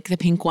 oh, like the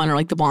pink one or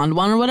like the blonde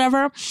one or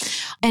whatever.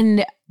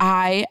 And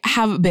I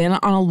have been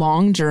on a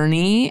long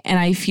journey and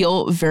I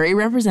feel very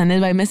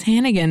represented by Miss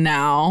Hannigan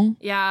now.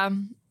 Yeah.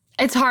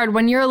 It's hard.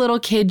 When you're a little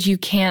kid, you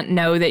can't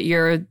know that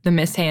you're the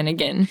Miss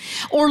Hannigan.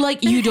 Or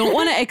like you don't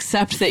want to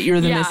accept that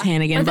you're the Miss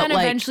Hannigan. But then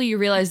like, eventually you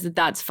realize that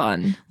that's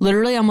fun.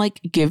 Literally, I'm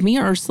like, give me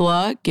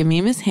Ursula. Give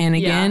me Miss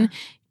Hannigan. Yeah.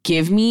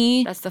 Give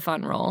me... That's the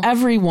fun role.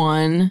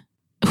 Everyone.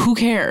 Who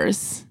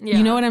cares? Yeah.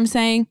 You know what I'm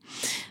saying?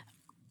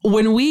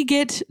 When we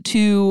get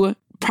to...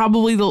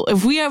 Probably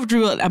if we have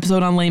do an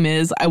episode on Les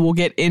Mis, I will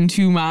get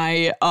into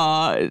my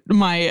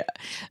my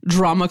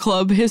drama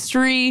club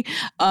history.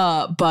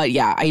 But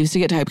yeah, I used to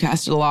get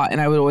typecasted a lot, and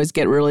I would always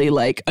get really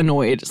like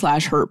annoyed /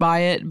 hurt by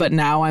it. But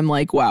now I'm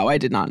like, wow, I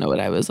did not know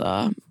what I was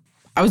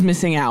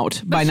missing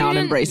out by not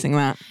embracing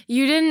that.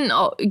 You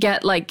didn't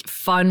get like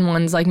fun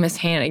ones like Miss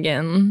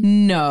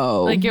Hannigan.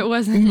 No, like it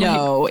wasn't.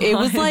 No, like,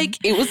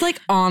 it was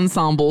like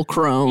ensemble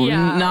crone.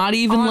 Yeah, not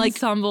even like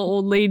ensemble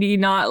old lady.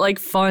 Not like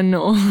fun.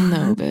 No,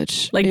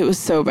 bitch. Like it was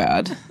so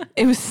bad.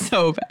 It was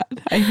so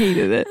bad. I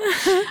hated it.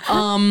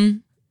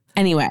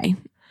 Anyway,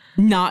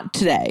 not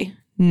today.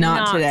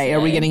 Not today.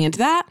 Are we getting into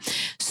that?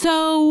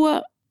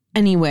 So,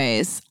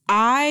 anyways,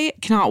 I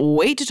cannot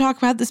wait to talk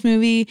about this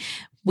movie.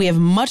 We have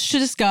much to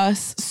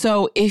discuss,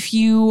 so if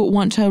you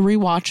want to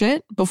rewatch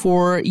it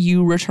before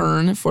you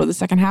return for the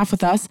second half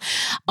with us,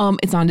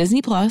 it's on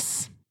Disney+.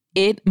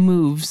 It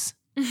moves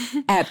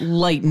at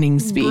lightning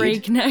speed.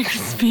 Breakneck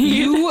speed.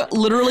 You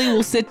literally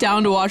will sit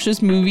down to watch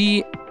this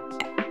movie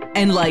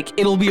and like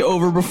it'll be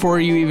over before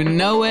you even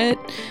know it.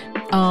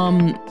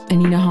 And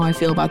you know how I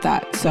feel about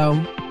that, so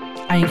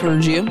I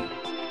encourage you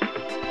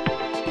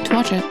to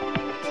watch it.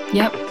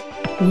 Yep.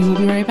 We will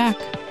be right back.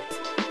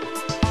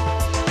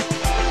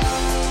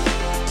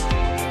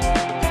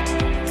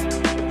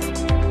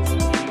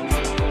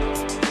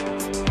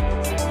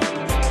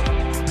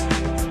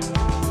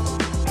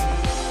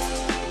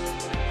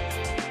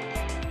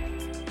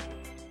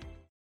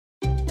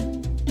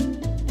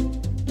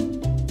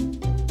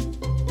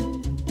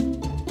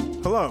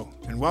 Hello,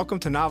 and welcome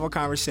to Novel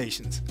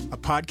Conversations, a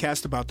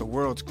podcast about the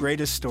world's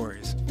greatest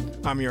stories.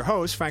 I'm your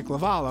host, Frank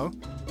Lavallo,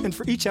 and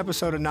for each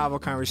episode of Novel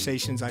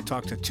Conversations, I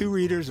talk to two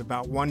readers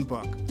about one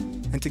book.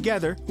 And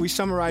together, we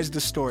summarize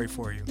the story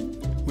for you.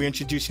 We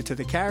introduce you to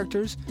the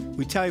characters,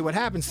 we tell you what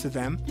happens to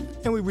them,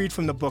 and we read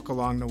from the book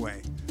along the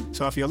way.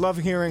 So if you love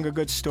hearing a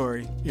good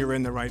story, you're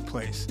in the right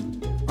place.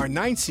 Our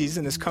 9th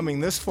season is coming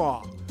this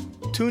fall.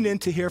 Tune in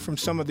to hear from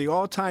some of the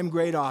all-time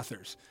great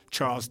authors,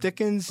 Charles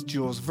Dickens,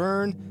 Jules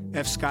Verne,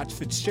 F. Scott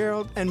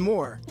Fitzgerald, and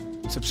more.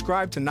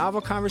 Subscribe to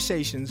Novel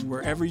Conversations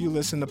wherever you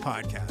listen to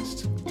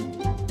podcasts.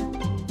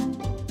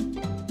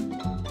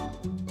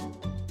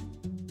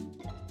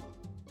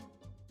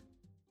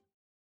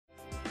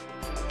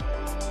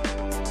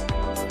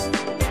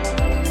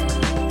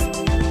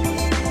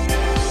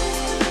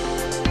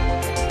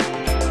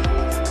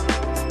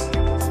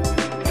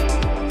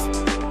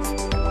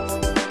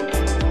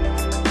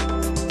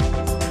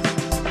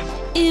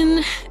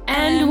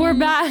 We're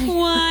back.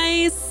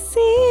 YC.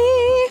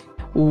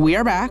 We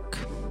are back.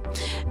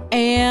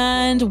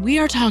 And we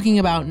are talking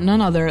about none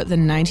other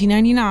than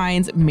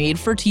 1999's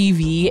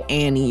made-for-TV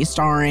Annie,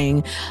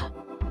 starring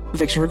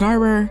Victor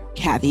Garber,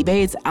 Kathy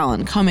Bates,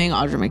 Alan Cumming,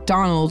 Audra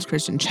McDonald,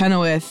 Kristen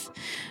Chenoweth,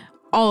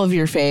 all of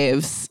your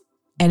faves.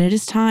 And it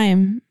is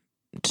time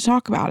to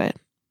talk about it.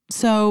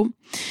 So,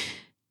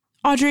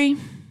 Audrey,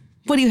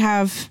 what do you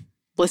have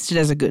listed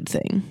as a good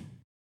thing?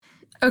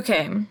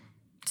 Okay.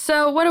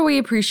 So what are we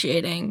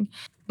appreciating?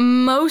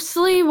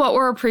 Mostly what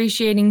we're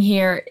appreciating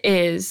here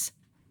is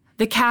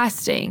the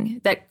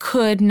casting that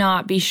could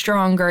not be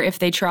stronger if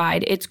they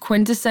tried. It's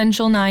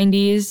quintessential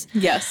 90s.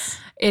 Yes.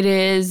 It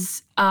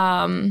is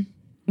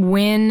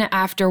win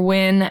after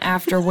win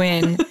after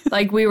win.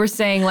 Like we were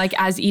saying, like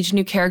as each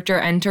new character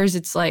enters,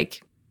 it's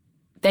like,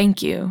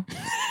 thank you.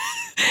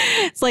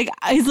 It's like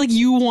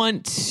you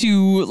want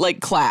to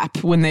like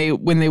clap when they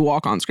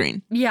walk on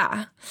screen.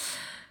 Yeah.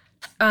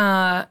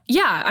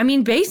 Yeah, I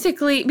mean,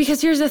 basically,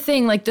 because here's the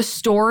thing, like the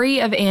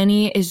story of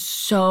Annie is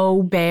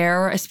so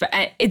bare.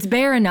 It's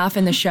bare enough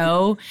in the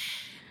show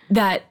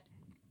that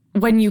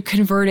when you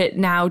convert it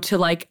now to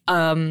like,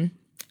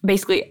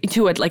 basically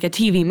to a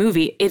TV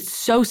movie, it's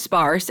so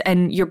sparse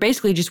and you're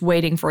basically just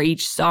waiting for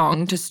each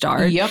song to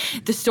start. Yep.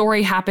 The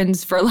story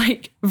happens for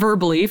like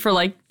verbally for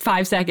like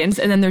 5 seconds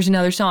and then there's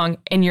another song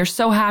and you're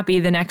so happy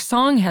the next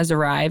song has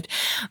arrived.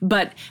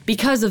 But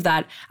because of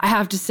that, I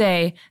have to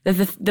say that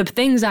the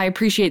things I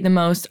appreciate the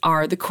most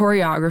are the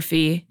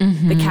choreography,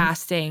 the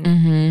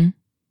casting,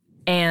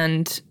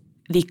 and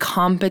the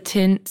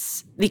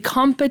competence.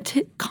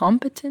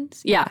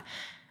 Yeah.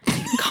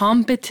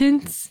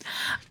 Competence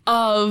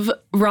of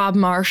Rob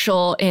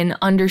Marshall in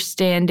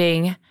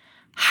understanding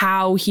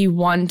how he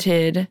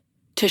wanted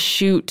to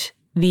shoot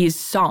these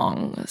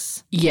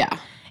songs. Yeah.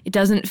 It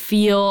doesn't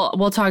feel,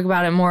 we'll talk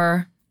about it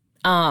more,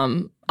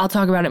 I'll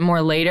talk about it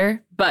more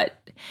later,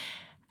 but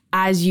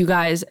as you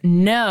guys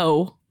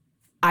know,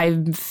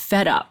 I'm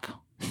fed up.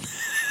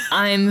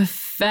 I'm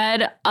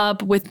fed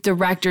up with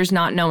directors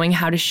not knowing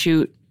how to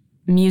shoot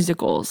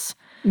musicals.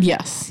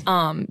 Yes.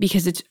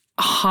 Because it's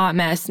a hot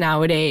mess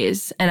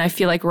nowadays. And I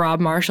feel like Rob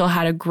Marshall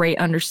had a great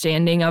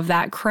understanding of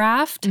that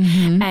craft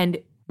and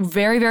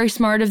very, very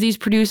smart of these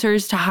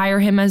producers to hire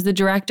him as the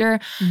director.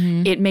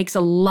 It makes a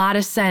lot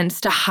of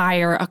sense to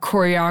hire a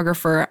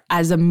choreographer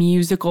as a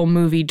musical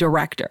movie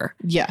director.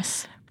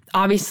 Yes.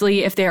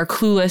 Obviously, if they are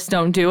clueless,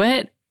 don't do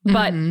it,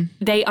 but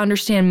they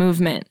understand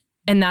movement.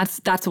 And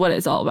that's what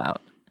it's all about.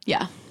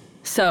 Yeah.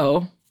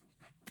 So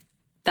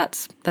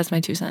that's my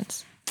 2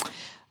 cents.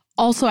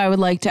 Also, I would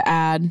like to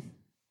add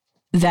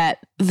that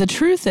the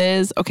truth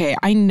is, okay,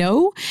 I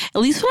know, at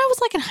least when I was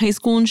like in high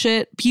school and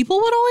shit, people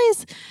would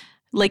always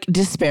like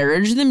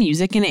disparage the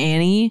music in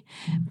Annie,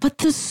 but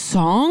the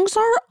songs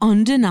are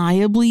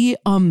undeniably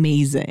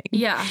amazing.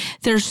 Yeah.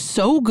 They're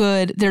so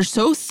good. They're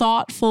so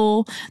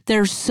thoughtful.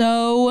 They're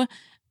so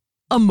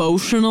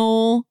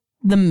emotional.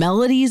 The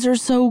melodies are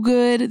so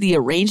good. The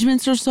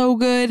arrangements are so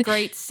good.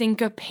 Great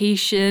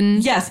syncopation.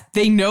 Yes,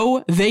 they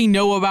know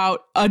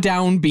about a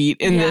downbeat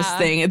in this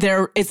thing.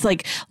 It's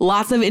like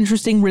lots of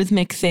interesting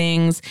rhythmic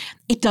things.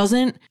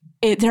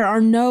 There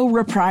are no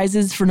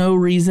reprises for no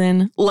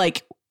reason.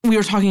 Like we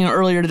were talking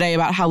earlier today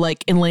about how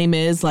like in Les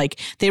Mis,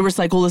 like they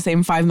recycle the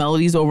same 5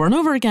 melodies over and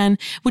over again,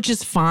 which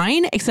is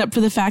fine, except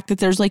for the fact that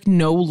there's like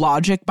no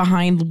logic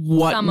behind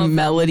what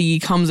melody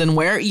comes in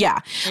where. Yeah.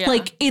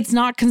 Like it's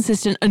not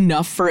consistent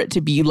enough for it to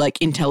be like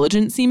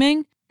intelligent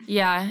seeming.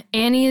 Yeah.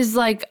 Annie is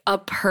like a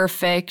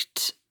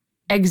perfect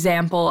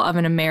example of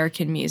an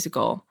American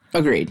musical.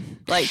 Agreed.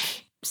 Like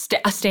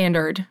a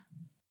standard.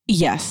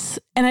 Yes.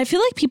 And I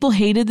feel like people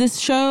hated this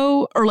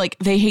show, or like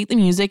they hate the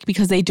music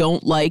because they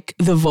don't like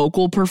the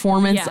vocal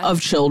performance of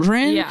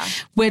children,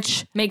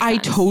 which makes I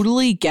sense.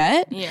 Totally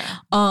get. Yeah.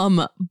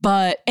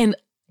 But and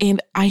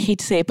I hate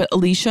to say it, but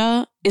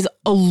Alicia is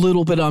a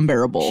little bit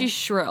unbearable. She's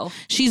shrill.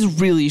 She's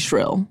really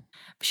shrill.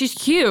 She's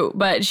cute,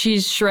 but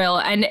she's shrill.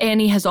 And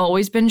Annie has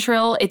always been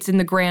shrill. It's in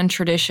the grand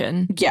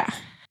tradition. Yeah.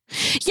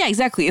 Yeah,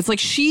 exactly. It's like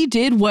she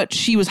did what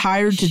she was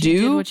hired to do.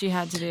 She did what she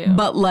had to do.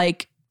 But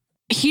like,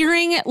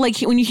 hearing it, like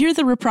when you hear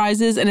the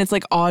reprises and it's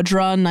like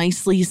Audra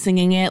nicely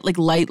singing it, like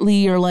lightly,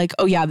 you're like,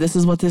 oh yeah, this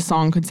is what this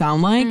song could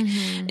sound like.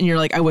 And you're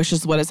like, I wish this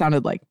is what it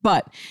sounded like.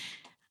 But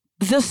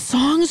the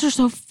songs are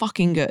so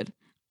fucking good.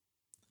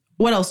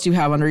 What else do you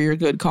have under your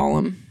good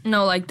column?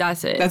 No, like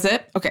that's it. That's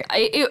it? Okay.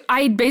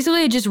 I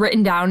basically had just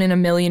written down in a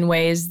million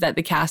ways that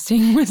the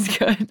casting was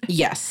good.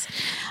 Yes.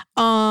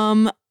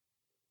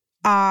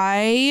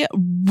 I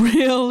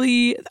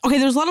really... Okay,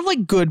 there's a lot of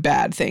like good,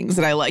 bad things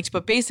that I liked.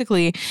 But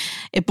basically,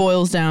 it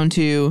boils down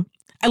to...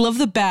 I love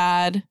the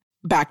bad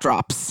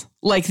backdrops.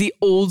 Like the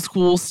old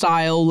school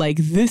style, like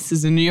this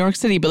is in New York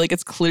City, but like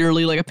it's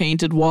clearly like a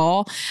painted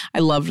wall. I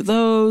loved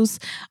those.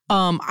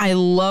 I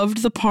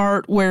loved the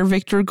part where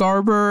Victor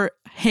Garber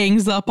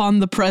hangs up on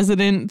the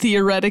president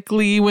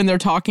theoretically when they're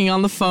talking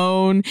on the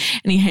phone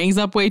and he hangs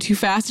up way too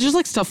fast. Just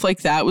like stuff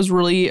like that was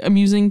really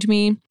amusing to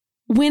me.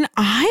 When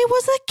I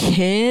was a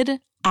kid,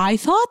 I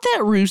thought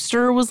that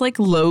Rooster was like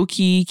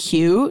low-key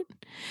cute.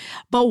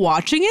 But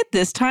watching it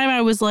this time,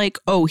 I was like,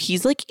 oh,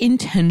 he's like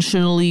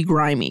intentionally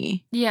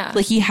grimy. Yeah.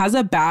 Like he has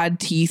a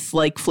bad teeth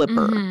like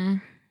flipper.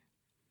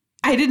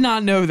 I did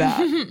not know that.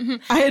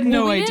 I had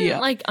no idea. We didn't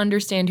like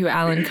understand who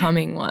Alan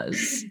Cumming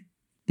was.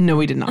 No,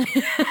 we did not.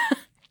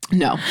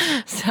 No.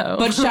 So,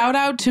 but shout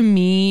out to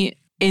me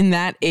at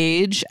that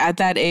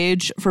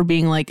age for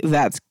being like,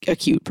 that's a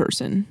cute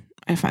person.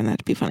 I find that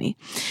to be funny.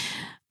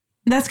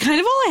 That's kind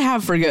of all I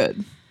have for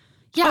good.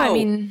 Yeah, I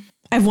mean,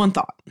 I have one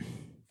thought.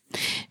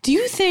 Do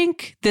you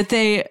think that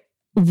they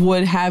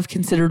would have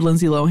considered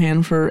Lindsay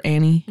Lohan for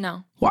Annie?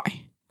 No.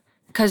 Why?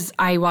 Because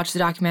I watched the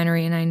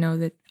documentary and I know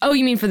that... Oh,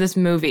 you mean for this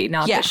movie,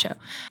 not the show.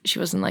 She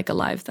wasn't like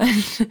alive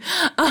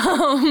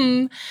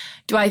then.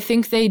 Do I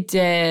think they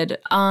did?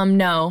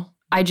 No,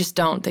 I just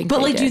don't think But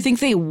they like, did. do you think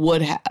they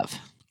would have?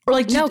 Or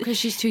like, no, because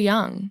she's too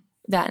young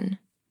then.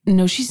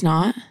 No, she's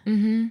not.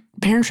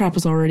 Parent Trap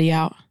was already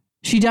out.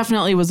 She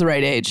definitely was the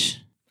right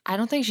age. I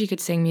don't think she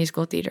could sing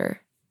musical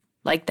theater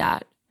like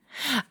that.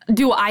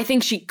 Do I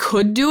think she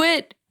could do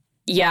it?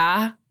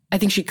 Yeah, I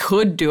think she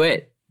could do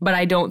it, but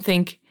I don't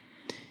think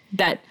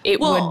that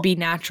it would be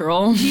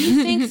natural. Do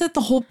you think that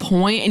the whole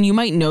point, and you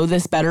might know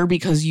this better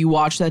because you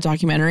watched that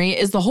documentary,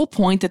 is the whole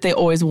point that they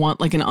always want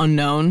like an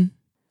unknown?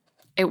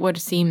 It would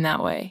seem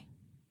that way.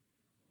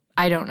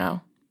 I don't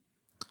know.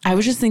 I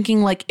was just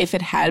thinking like if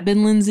it had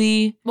been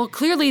Lindsay. Well,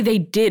 clearly they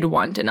did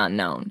want an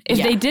unknown. If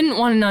they didn't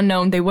want an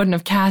unknown, they wouldn't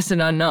have cast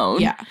an unknown.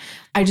 Yeah.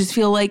 I just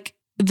feel like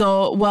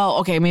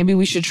maybe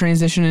we should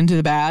transition into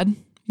the bad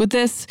with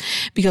this,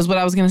 because what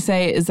I was going to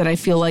say is that I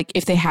feel like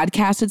if they had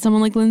casted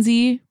someone like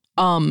Lindsay,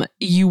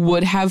 you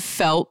would have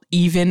felt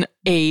even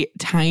a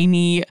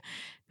tiny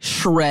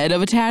shred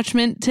of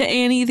attachment to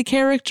Annie, the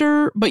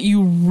character, but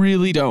you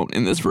really don't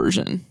in this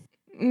version.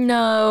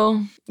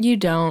 No, you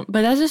don't.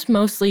 But that's just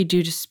mostly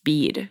due to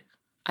speed.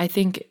 I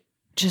think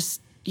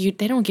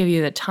they don't give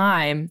you the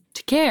time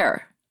to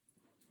care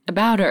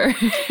about her.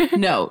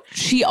 No,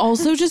 she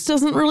also just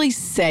doesn't really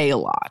say a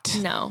lot.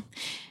 No.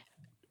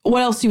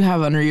 What else do you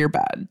have under your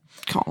bad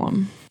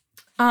column?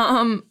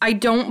 I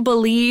don't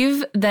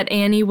believe that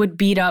Annie would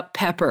beat up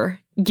Pepper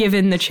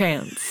given the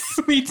chance.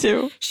 Me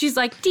too. She's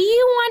like, do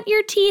you want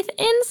your teeth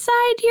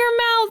inside your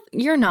mouth?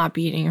 You're not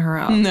beating her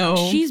up. No.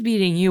 She's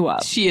beating you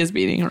up. She is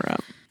beating her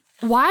up.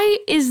 Why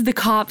is the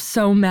cop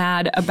so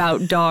mad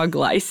about dog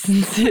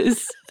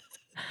licenses?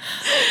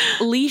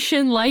 Leash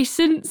and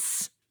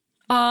license?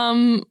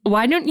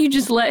 Why don't you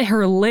just let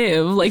her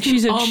live? Like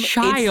she's a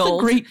child. It's the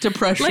Great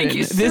Depression. Like,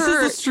 this is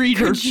a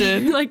street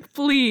urchin. Like,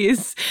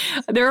 please.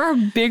 There are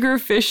bigger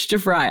fish to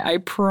fry, I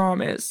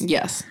promise.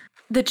 Yes.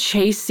 The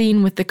chase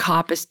scene with the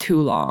cop is too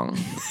long.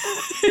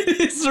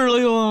 It's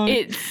really long.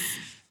 It's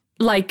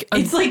like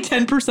it's like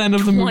 10%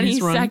 of the movie's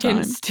runtime.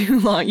 20 seconds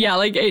too long. Yeah,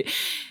 like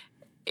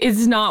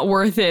it's not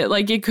worth it.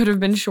 Like it could have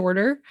been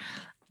shorter.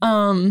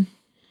 Oh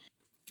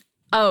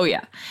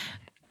yeah.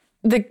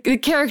 The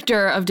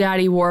character of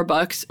Daddy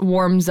Warbucks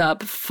warms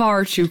up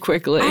far too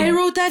quickly. I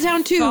wrote that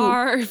down too.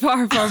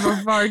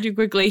 Far too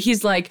quickly.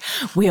 He's like,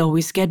 we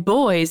always get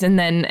boys. And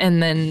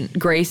then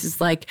Grace is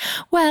like,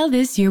 well,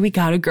 this year we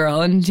got a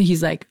girl. And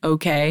he's like,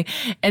 okay.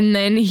 And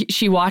then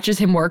she watches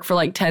him work for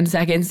like 10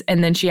 seconds.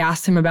 And then she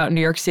asks him about New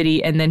York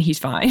City. And then he's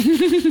fine.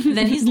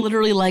 Then he's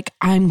literally like,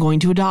 I'm going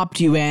to adopt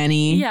you,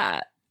 Annie.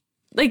 Yeah.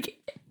 Like,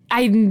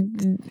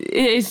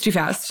 it's too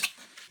fast.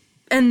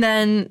 And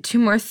then two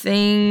more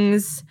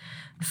things.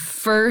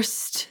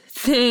 First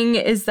thing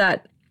is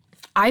that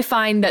I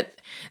find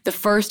that the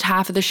first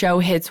half of the show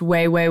hits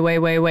way, way, way,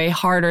 way, way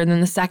harder than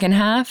the second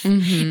half.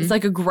 Mm-hmm. It's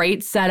like a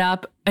great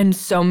setup and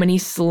so many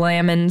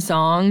slamming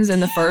songs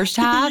in the first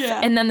half. Yeah.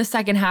 And then the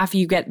second half,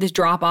 you get this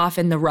drop off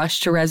in the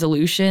rush to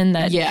resolution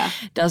that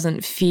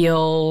doesn't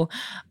feel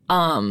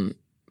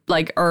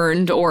like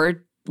earned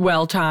or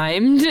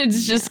well-timed.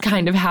 It's just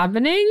kind of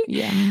happening.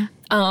 Yeah.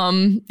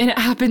 And it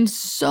happens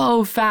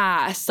so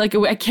fast. Like,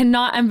 I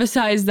cannot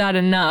emphasize that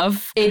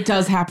enough. It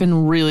does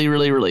happen really,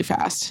 really, really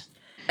fast.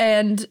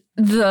 And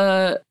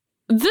the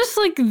Just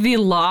like the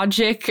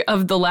logic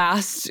of the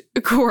last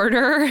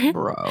quarter,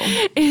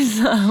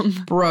 is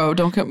bro,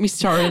 don't get me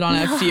started on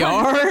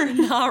FDR.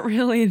 Not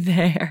really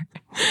there.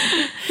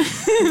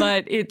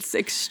 But it's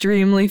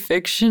extremely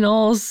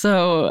fictional,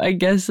 so I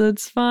guess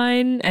that's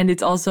fine. And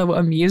it's also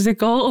a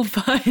musical,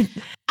 but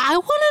I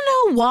want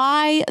to know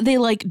why they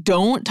like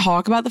don't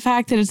talk about the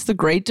fact that it's the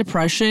Great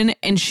Depression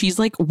and she's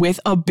like with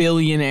a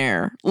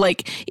billionaire.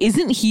 Like,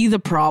 isn't he the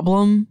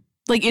problem?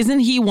 Like, isn't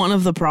he one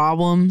of the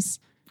problems?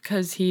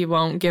 Because he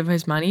won't give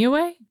his money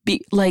away?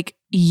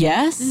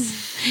 Yes.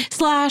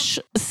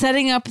 /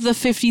 setting up the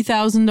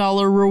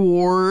 $50,000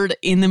 reward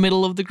in the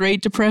middle of the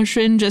Great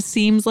Depression just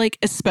seems like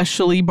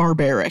especially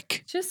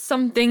barbaric. Just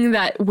something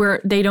that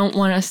they don't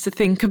want us to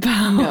think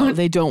about. No,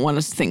 they don't want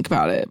us to think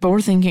about it, but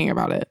we're thinking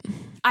about it.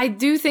 I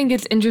do think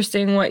it's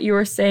interesting what you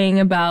were saying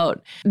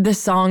about the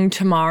song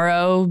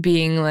Tomorrow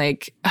being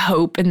like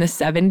hope in the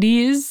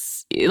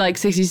 70s, like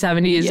 60s,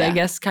 70s, I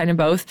guess, kind of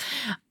both.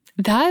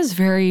 That is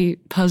very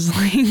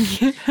puzzling.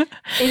 It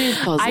is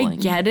puzzling. I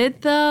get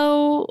it,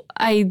 though.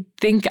 I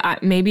think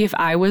maybe if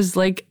I was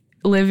like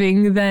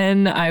living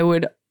then, I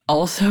would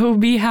also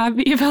be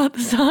happy about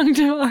the song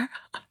Tomorrow.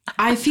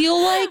 I feel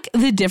like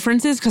the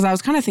difference is, because I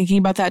was kind of thinking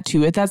about that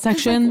too at that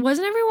section. Like,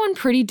 wasn't everyone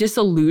pretty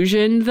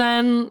disillusioned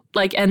then?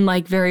 Like, and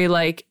like very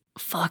like,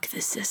 fuck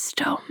the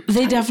system.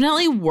 They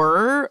definitely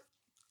were.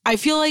 I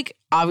feel like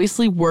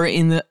obviously we're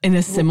in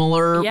a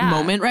similar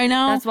moment right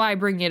now. That's why I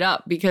bring it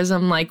up, because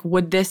I'm like,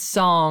 would this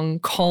song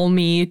call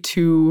me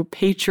to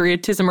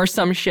patriotism or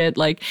some shit,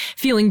 like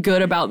feeling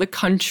good about the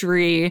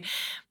country?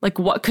 Like,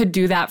 what could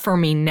do that for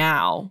me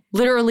now?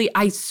 Literally,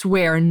 I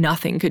swear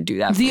nothing could do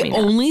that for me now.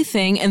 The only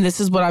thing, and this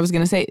is what I was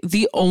going to say,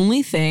 the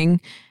only thing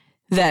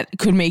that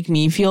could make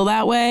me feel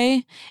that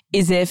way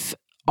is if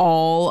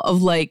all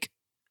of like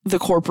the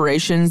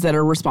corporations that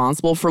are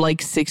responsible for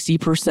like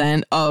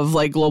 60% of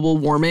like global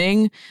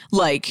warming,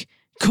 like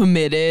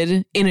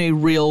committed in a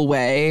real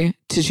way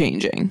to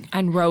changing.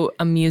 And wrote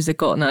a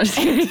musical. No, just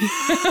kidding.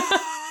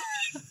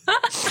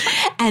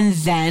 And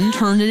then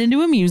turned it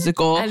into a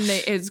musical. And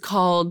it's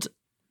called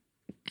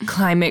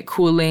Climate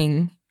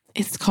Cooling.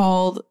 It's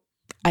called,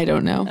 I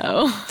don't know.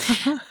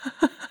 Oh.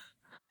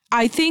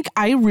 I think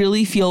I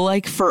really feel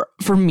like for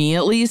me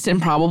at least, and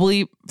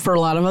probably for a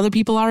lot of other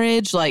people our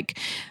age, like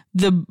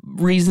the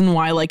reason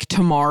why like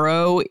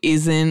tomorrow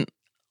isn't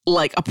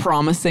like a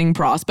promising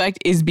prospect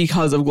is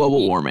because of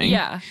global warming.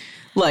 Yeah.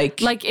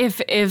 Like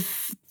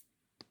if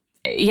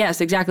yes,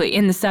 exactly.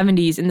 In the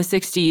 70s, in the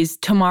 60s,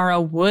 tomorrow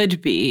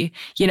would be,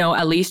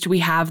 at least we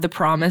have the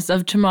promise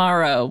of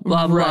tomorrow,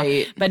 blah, blah.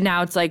 Right. But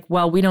now it's like,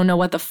 well, we don't know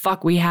what the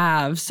fuck we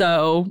have.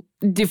 So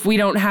if we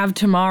don't have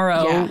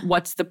tomorrow,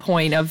 what's the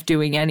point of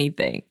doing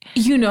anything?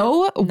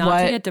 Not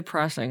to get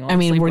depressing. Honestly,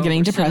 I mean, we're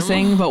getting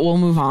depressing, but we'll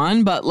move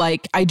on. But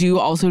like, I do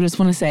also just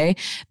want to say,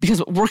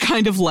 because we're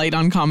kind of light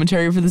on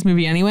commentary for this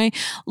movie anyway,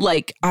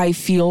 like I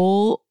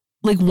feel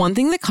like one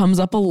thing that comes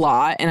up a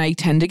lot, and I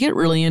tend to get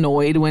really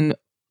annoyed when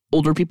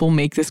older people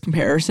make this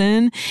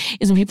comparison,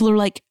 is when people are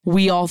like,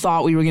 we all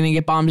thought we were going to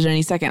get bombed at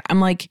any second.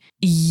 I'm like,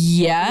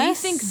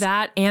 yes. We think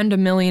that and a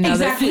million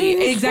other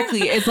things.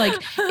 Exactly. It's like,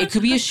 it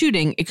could be a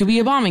shooting. It could be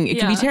a bombing. It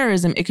could be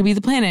terrorism. It could be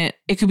the planet.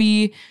 It could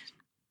be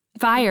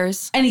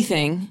fires.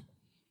 Anything,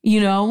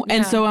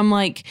 And so I'm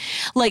like,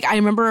 I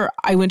remember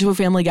I went to a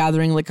family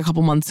gathering like a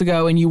couple months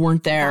ago and you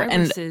weren't there.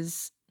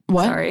 Viruses. And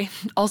what? Sorry.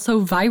 Also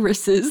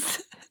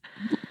viruses.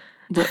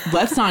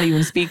 Let's not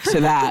even speak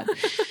to that.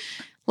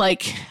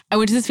 Like, I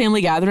went to this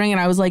family gathering and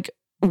I was like,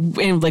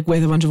 with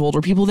a bunch of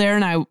older people there,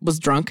 and I was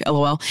drunk,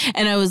 LOL.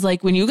 And I was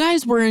like, when you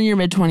guys were in your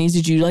mid-20s,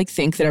 did you like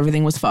think that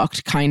everything was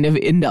fucked kind of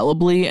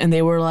indelibly? And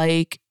they were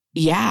like,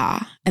 yeah.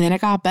 And then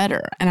it got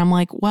better. And I'm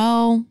like,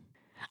 well,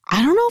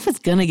 I don't know if it's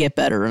gonna get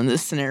better in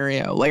this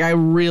scenario. Like, I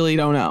really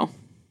don't know.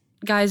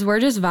 Guys, we're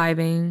just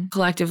vibing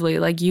collectively.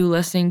 Like, you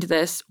listening to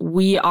this,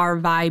 we are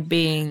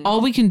vibing.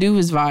 All we can do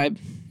is vibe.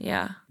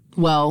 Yeah.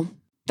 Well,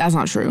 that's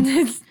not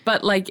true.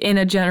 But like in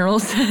a general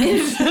sense.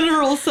 In a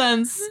general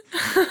sense.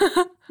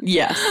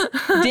 Yes.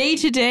 Day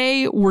to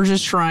day, we're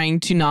just trying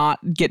to not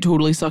get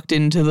totally sucked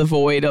into the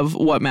void of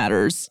what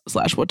matters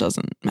 / what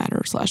doesn't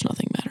matter /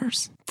 nothing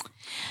matters.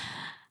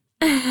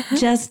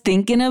 Just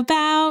thinking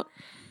about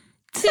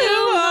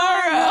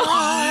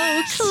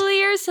tomorrow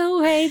clears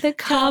away the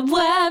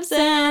cobwebs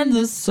and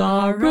the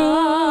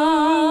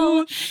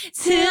sorrow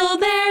till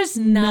there's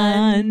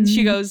none.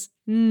 She goes,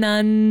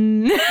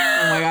 none.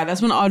 Oh my God,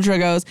 that's when Audra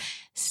goes,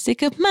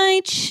 stick up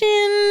my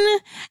chin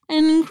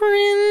and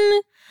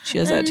grin. She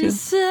does that too.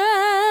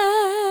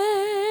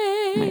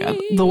 Oh my God,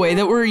 the way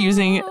that we're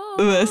using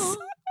this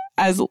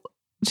as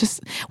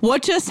just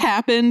what just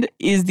happened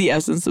is the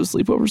essence of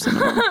Sleepover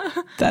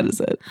Cinema. That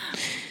is it.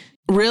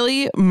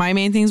 Really, my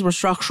main things were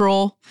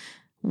structural.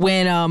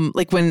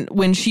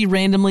 When she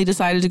randomly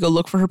decided to go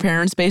look for her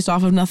parents based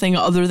off of nothing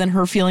other than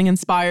her feeling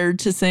inspired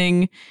to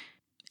sing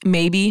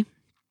Maybe.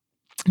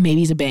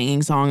 Maybe's a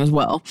banging song as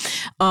well.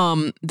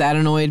 That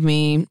annoyed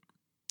me.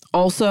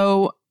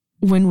 Also,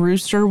 when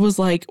Rooster was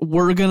like,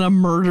 we're going to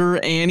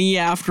murder Annie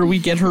after we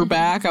get her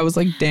back, I was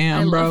like,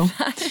 damn, bro.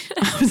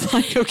 I was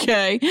like,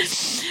 okay.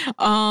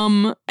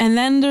 And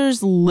then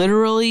there's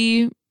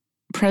literally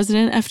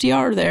President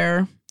FDR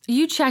there.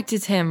 You checked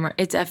it's him.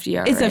 It's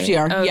FDR, It's right?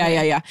 FDR.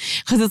 Okay. Yeah.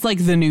 Because it's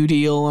like the New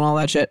Deal and all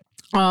that shit.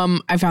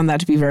 I found that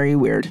to be very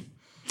weird.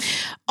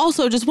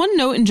 Also, just one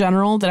note in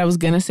general that I was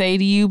going to say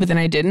to you, but then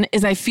I didn't,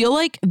 is I feel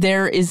like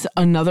there is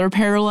another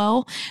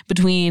parallel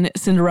between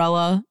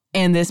Cinderella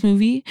and this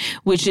movie,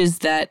 which is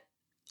that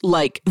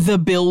like the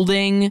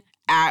building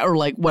or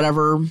like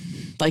whatever,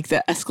 like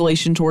the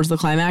escalation towards the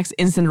climax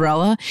in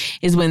Cinderella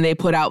is when they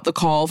put out the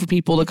call for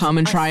people to come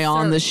and try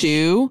on the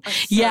shoe.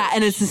 Yeah.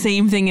 And it's the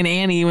same thing in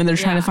Annie when they're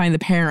trying to find the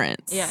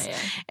parents. Yeah.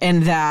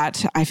 And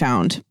that I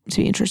found to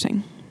be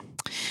interesting.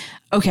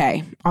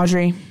 Okay,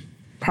 Audrey,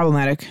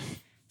 problematic.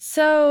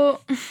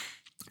 So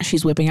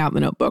she's whipping out the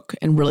notebook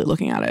and really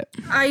looking at it.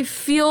 I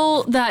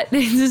feel that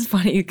this is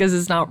funny because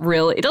it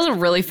doesn't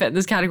really fit in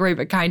this category,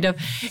 but kind of.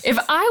 If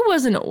I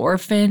was an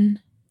orphan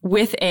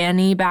with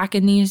Annie back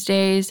in these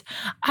days,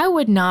 I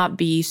would not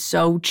be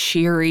so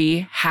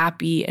cheery,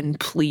 happy, and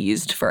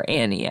pleased for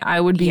Annie. I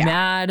would be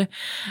mad.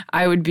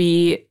 I would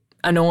be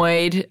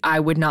annoyed. I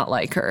would not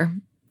like her.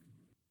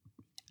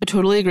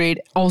 Totally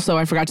agreed. Also,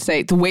 I forgot to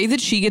say, the way that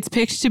she gets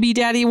picked to be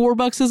Daddy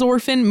Warbucks'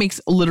 orphan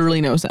makes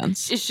literally no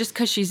sense. It's just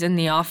because she's in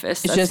the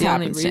office. It's That's just the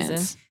only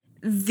happenstance.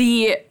 reason.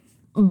 The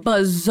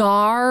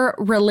bizarre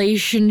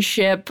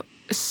relationship,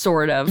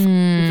 sort of,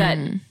 that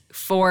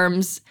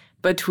forms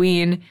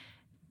between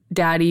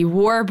Daddy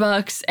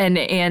Warbucks and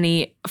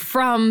Annie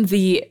from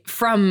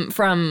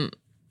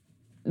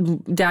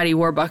Daddy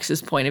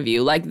Warbucks' point of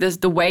view. Like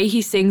the way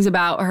he sings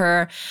about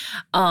her,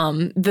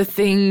 the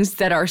things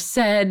that are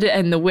said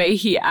and the way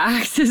he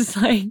acts is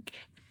like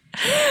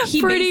he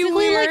pretty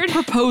weird. Like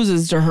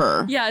proposes to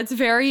her. Yeah, it's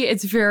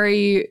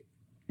very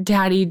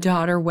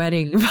daddy-daughter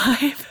wedding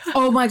vibe.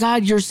 Oh my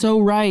God, you're so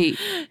right.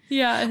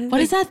 Yeah.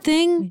 What is that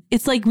thing?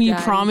 It's like when you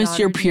promise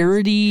your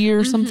purity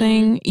or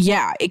something.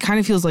 Yeah, it kind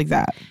of feels like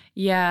that.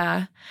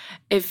 Yeah,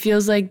 it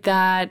feels like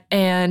that.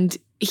 And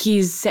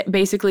he's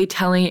basically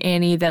telling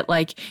Annie that,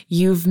 like,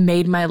 you've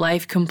made my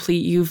life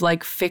complete. You've,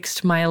 like,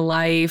 fixed my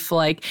life,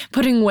 like,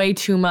 putting way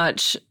too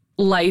much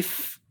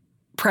life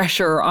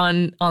pressure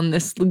on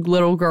this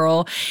little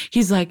girl.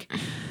 He's like,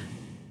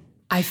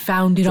 I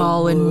found it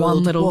all in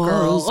one little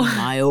girl.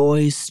 My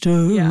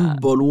oyster,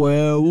 but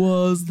where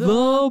was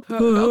the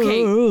pearl?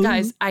 Okay,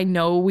 guys, I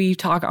know we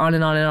talk on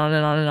and on and on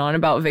and on and on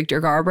about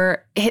Victor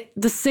Garber.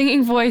 The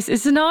singing voice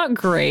is not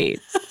great.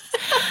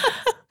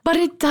 But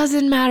it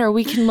doesn't matter.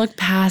 We can look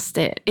past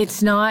it.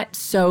 It's not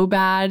so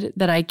bad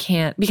that I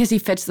can't, because he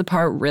fits the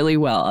part really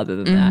well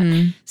other than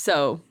that.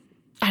 So,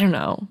 I don't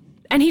know.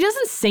 And he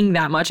doesn't sing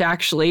that much,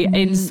 actually,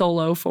 in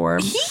solo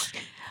form.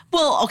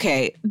 Well,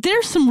 okay,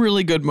 there's some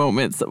really good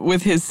moments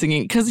with his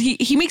singing, because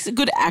he makes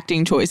good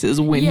acting choices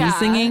when he's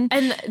singing.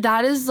 And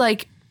that is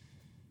like,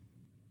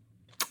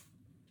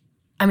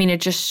 I mean,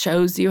 it just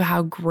shows you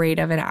how great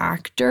of an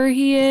actor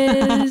he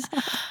is.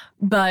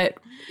 But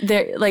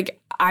there, like,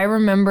 I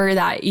remember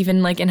that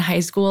even like in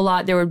high school a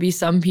lot, there would be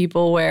some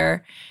people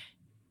where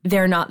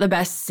they're not the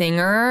best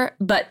singer,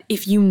 but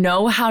if you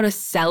know how to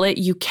sell it,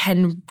 you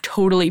can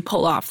totally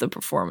pull off the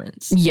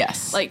performance.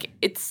 Yes. Like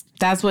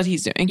that's what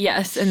he's doing.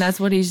 Yes, and that's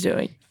what he's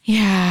doing.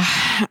 Yeah.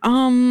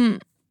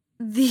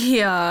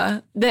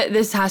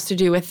 This has to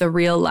do with the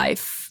real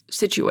life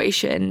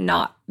situation,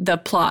 not the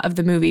plot of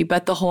the movie,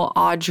 but the whole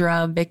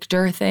Audra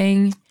Victor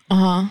thing.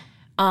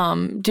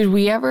 Did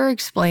we ever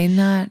explain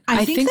that?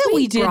 I think that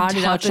we did brought touch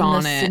it up in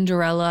on the it.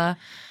 Cinderella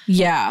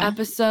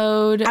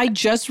episode. I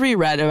just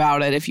reread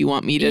about it if you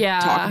want me to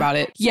talk about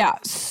it. Yeah.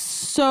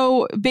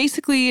 So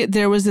basically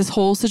there was this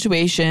whole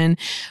situation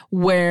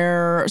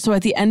where, so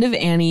at the end of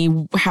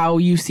Annie, how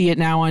you see it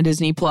now on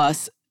Disney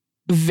Plus,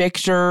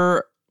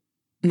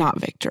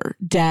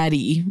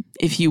 Daddy,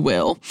 if you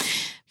will,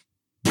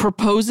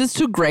 proposes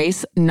to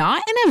Grace,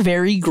 not in a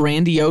very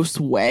grandiose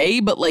way,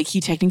 but like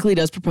he technically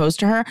does propose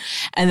to her,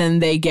 and then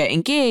they get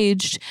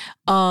engaged.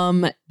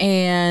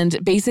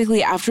 And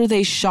basically after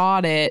they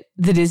shot it,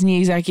 the Disney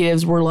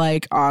executives were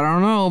like, I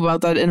don't know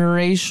about that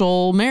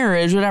interracial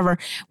marriage, whatever,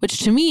 which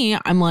to me,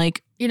 I'm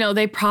like, you know,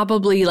 they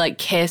probably like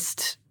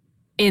kissed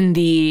in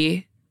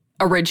the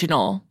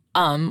original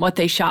what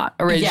they shot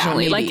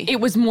originally. Like it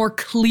was more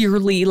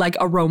clearly like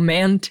a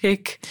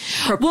romantic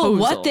proposal.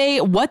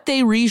 Well, what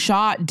they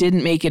reshot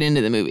didn't make it into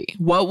the movie.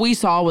 What we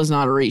saw was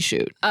not a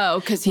reshoot. Oh,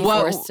 because he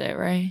forced it,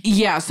 right?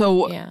 Yeah.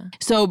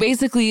 So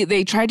basically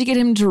they tried to get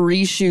him to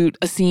reshoot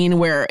a scene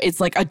where it's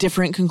like a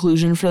different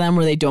conclusion for them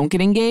where they don't get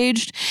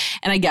engaged.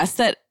 And I guess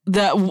that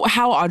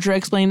how Audra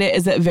explained it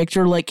is that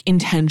Victor like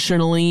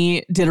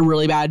intentionally did a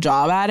really bad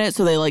job at it.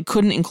 So they like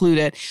couldn't include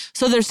it.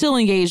 So they're still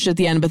engaged at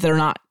the end, but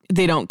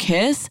they don't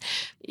kiss.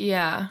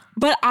 Yeah.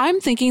 But I'm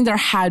thinking there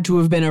had to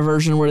have been a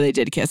version where they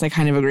did kiss. I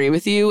kind of agree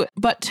with you.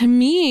 But to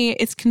me,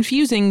 it's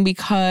confusing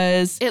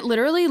because it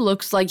literally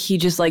looks like he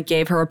just like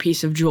gave her a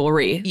piece of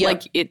jewelry. Yep.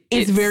 Like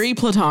it's very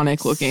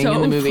platonic looking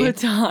in the movie. So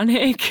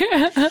platonic.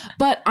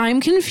 But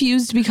I'm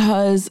confused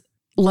because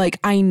like,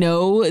 I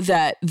know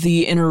that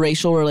the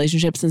interracial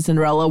relationships in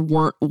Cinderella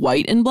weren't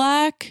white and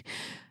black,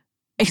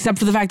 except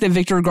for the fact that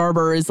Victor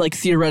Garber is like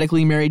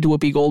theoretically married to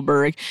Whoopi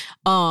Goldberg.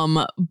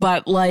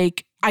 But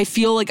like, I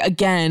feel like,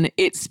 again,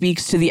 it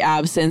speaks to the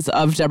absence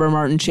of Deborah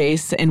Martin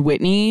Chase and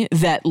Whitney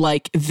that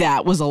like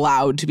that was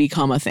allowed to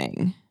become a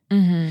thing.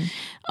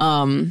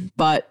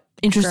 But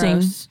interesting.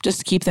 Gross. Just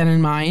to keep that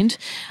in mind.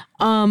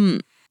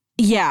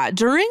 Yeah,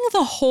 during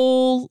the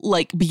whole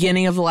like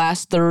beginning of the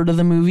last third of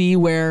the movie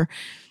where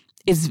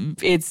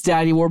it's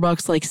Daddy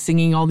Warbucks like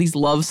singing all these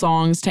love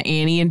songs to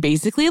Annie and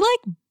basically like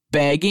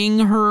begging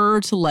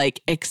her to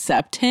like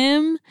accept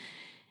him,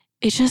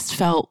 it just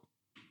felt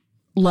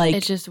like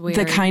it's just weird.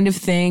 The kind of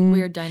thing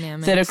Weird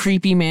dynamics that a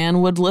creepy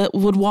man would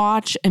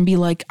watch and be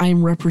like,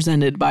 I'm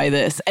represented by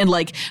this, and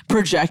like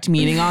project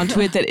meaning onto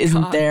it that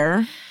isn't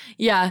there.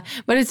 Yeah,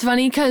 but it's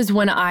funny because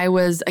when I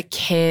was a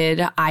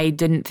kid, I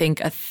didn't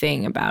think a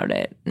thing about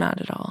it.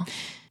 Not at all.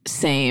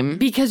 Same.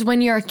 Because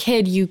when you're a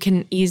kid, you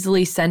can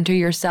easily center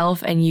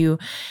yourself and you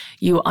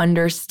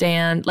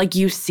understand, like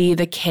you see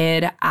the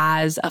kid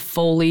as a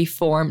fully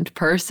formed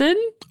person.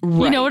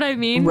 Right. You know what I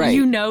mean? Right.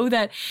 You know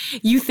that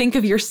you think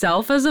of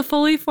yourself as a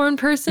fully formed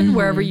person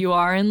wherever you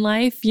are in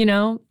life, you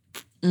know?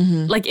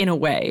 Like in a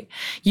way.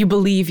 You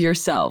believe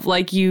yourself.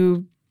 Like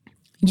you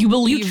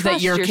believe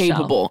that you're yourself.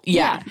 Capable.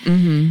 Yeah.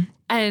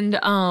 And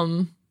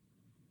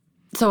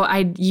so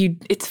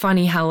it's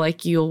funny how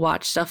like you'll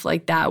watch stuff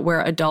like that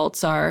where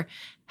adults are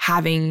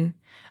having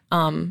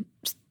not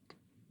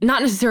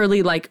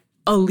necessarily like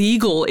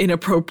illegal,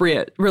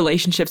 inappropriate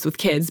relationships with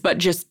kids, but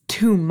just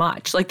too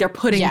much. Like they're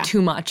putting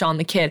too much on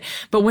the kid.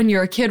 But when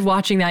you're a kid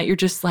watching that, you're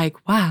just like,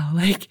 wow,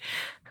 like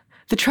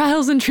the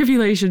trials and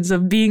tribulations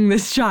of being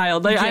this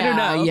child. Like, I don't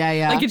know.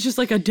 Yeah. Like it's just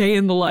like a day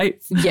in the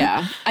life.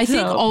 Yeah. I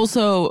think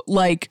also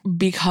like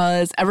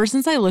because ever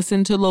since I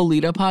listened to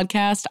Lolita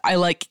podcast, I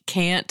like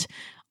can't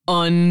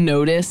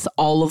unnotice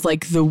all of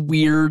like the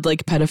weird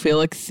like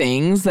pedophilic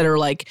things that are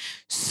like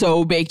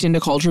so baked into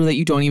culture that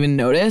you don't even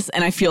notice.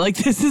 And I feel like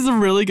this is a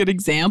really good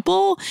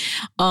example.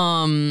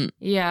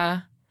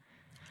 Yeah.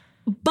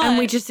 But and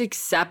we just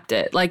accept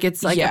it. Like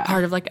it's like a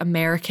part of like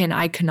American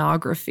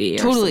iconography.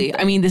 Totally.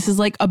 I mean, this is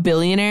like a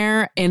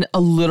billionaire and a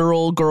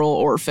literal girl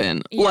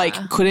orphan. Yeah.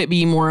 Like, could it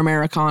be more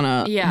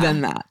Americana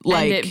than that?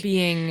 Like, and it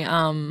being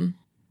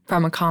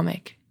from a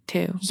comic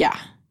too. Yeah.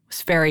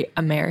 It's very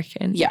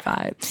American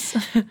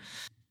vibes.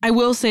 I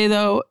will say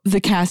though, the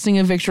casting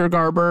of Victor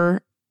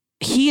Garber,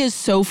 he is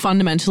so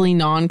fundamentally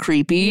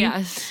non-creepy.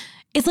 Yes.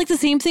 It's like the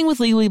same thing with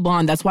Legally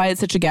Blonde. That's why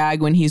it's such a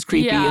gag when he's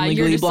creepy in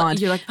Legally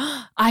Blonde. You're like,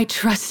 oh, I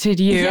trusted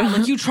you. Yeah,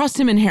 like you trust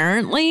him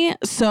inherently.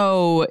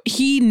 So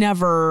he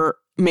never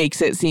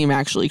makes it seem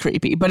actually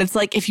creepy. But it's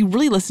like, if you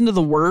really listen to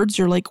the words,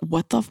 you're like,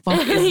 what the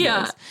fuck is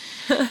this?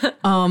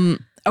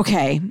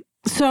 Okay.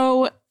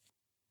 So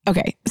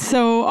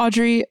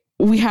Audrey,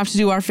 we have to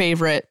do our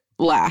favorite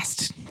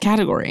last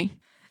category.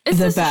 This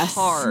is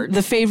hard.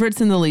 The favorites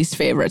and the least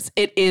favorites.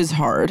 It is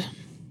hard.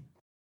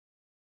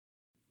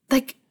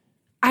 Like,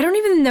 I don't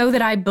even know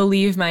that I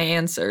believe my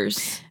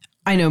answers.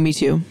 I know, me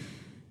too.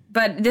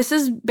 But this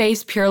is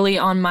based purely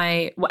on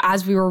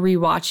as we were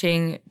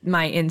rewatching,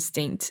 my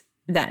instinct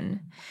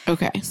then.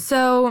 Okay.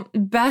 So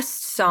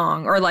best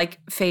song or like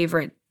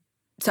favorite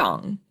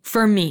song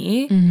for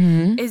me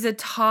is a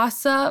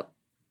toss-up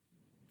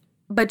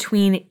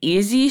between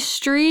Easy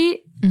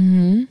Street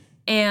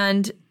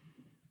and,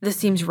 this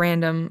seems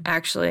random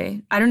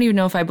actually, I don't even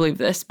know if I believe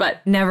this,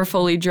 but Never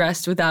Fully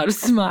Dressed Without a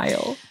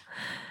Smile.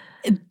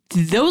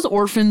 Those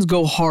orphans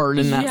go hard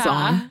in that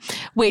song.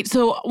 Wait,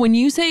 so when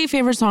you say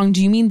favorite song,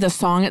 do you mean the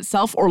song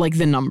itself or like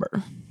the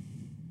number?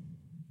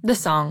 The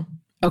song.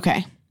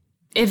 Okay.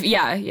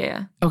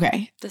 Yeah.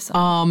 Okay. The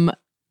song.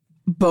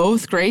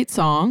 Both great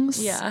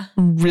songs. Yeah.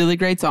 Really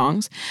great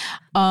songs.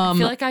 I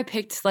feel like I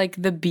picked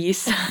like the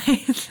B-side.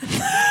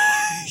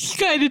 You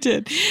kind of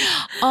did.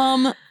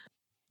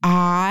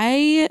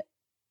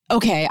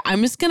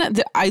 I'm just gonna,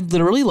 I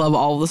literally love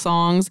all the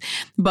songs,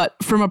 but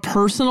from a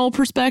personal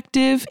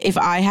perspective, if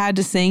I had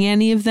to sing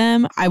any of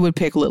them, I would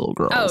pick Little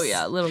Girls. Oh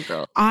yeah, Little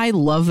Girl. I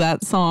love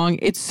that song.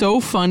 It's so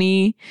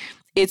funny.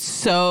 It's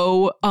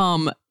so,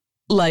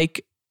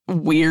 like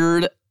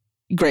weird.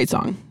 Great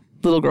song.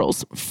 Little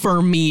Girls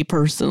for me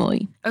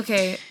personally.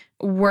 Okay.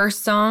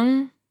 Worst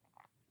song?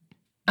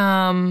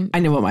 I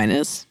know what mine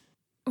is.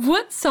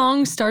 What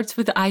song starts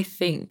with I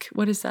think?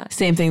 What is that?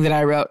 Same thing that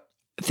I wrote.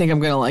 I think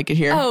I'm gonna like it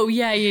here. Oh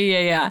yeah.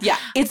 Yeah,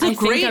 it's I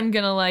think I'm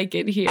gonna like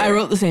it here. I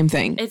wrote the same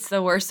thing. It's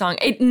the worst song.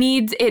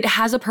 It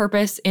has a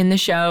purpose in the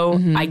show.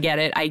 I get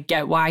it. I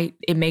get why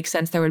it makes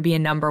sense there would be a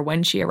number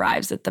when she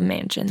arrives at the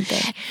mansion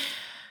thing.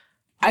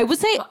 I would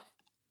say,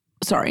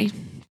 sorry,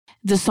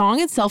 the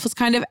song itself is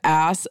kind of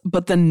ass,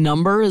 but the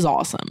number is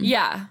awesome.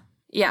 Yeah.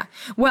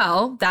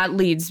 Well, that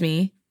leads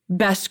me.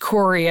 Best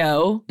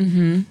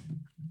choreo.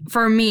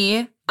 For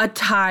me, a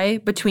tie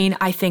between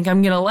I Think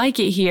I'm Gonna Like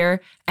It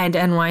Here and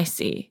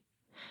NYC.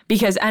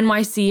 Because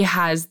NYC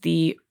has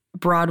the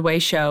Broadway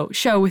show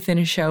within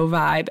a show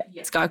vibe.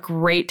 It's got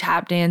great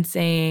tap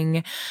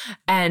dancing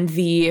and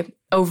the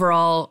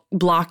overall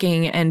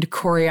blocking and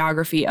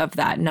choreography of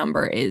that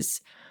number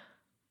is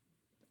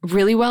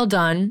really well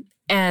done.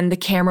 And the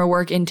camera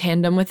work in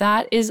tandem with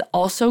that is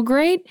also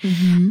great.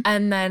 Mm-hmm.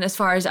 And then as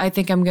far as I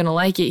think I'm going to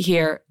like it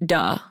here,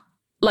 duh.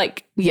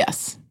 Like,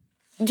 yes.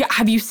 Yeah,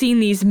 have you seen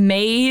these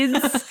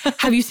maids?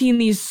 Have you seen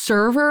these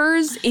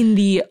servers in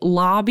the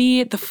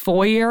lobby, the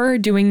foyer,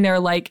 doing their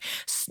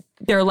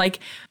what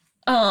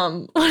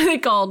are they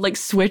called? Like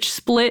switch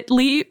split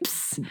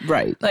leaps?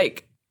 Right.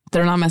 Like,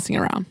 they're not messing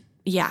around.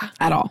 Yeah.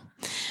 At all.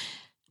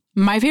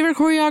 My favorite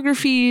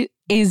choreography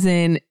is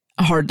in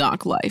Hard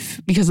Knock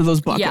Life because of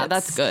those buckets. Yeah,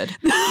 that's good.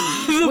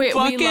 the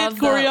bucket we love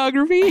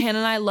choreography. Hannah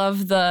and I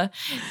love the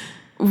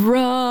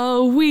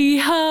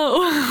row-wee-ho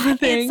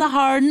thing. It's a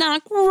hard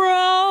knock,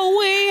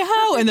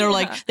 row-wee-ho. And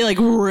they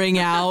ring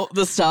out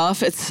the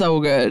stuff. It's so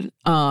good.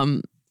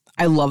 I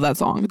love that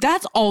song.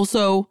 That's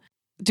also...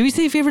 Do we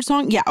say favorite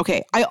song? Yeah,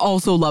 okay. I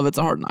also love It's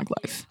a Hard Knock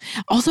Life.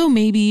 Also,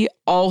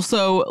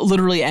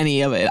 literally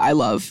any of it I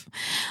love.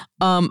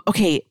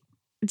 Okay,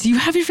 do you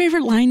have your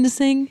favorite line to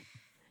sing?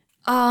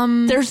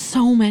 There's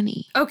so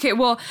many. Okay,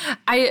 well,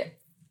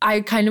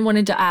 I kind of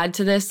wanted to add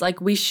to this, like,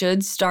 we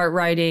should start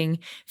writing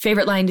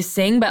favorite line to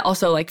sing, but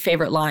also, like,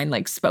 favorite line,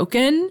 like,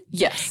 spoken.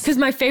 Yes. Because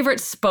my favorite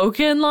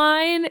spoken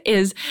line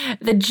is,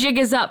 the jig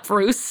is up,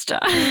 rooster.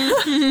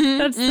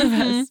 That's the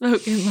best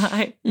spoken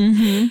line.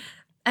 Mm-hmm.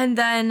 And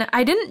then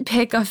I didn't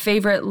pick a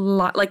favorite,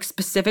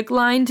 specific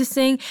line to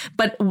sing,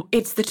 but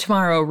it's the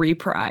Tomorrow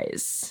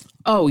reprise.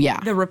 Oh, yeah.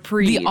 The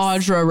reprise. The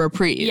Audra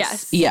reprise.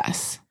 Yes.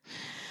 Yes.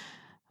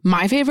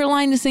 My favorite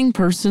line to sing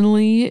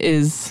personally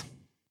is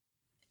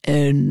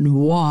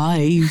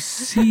NYC.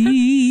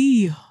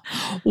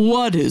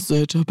 What is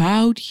it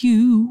about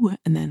you?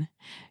 And then,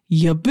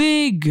 you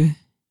big,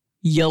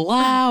 you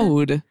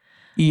loud,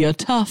 you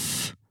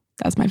tough.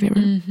 That's my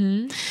favorite.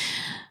 Mm-hmm.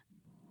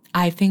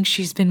 I think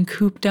she's been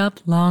cooped up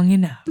long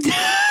enough.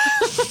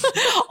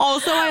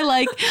 Also, I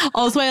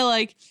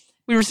like,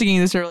 we were singing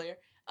this earlier.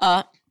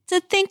 To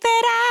think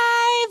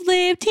that I've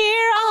lived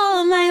here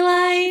all my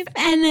life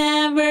and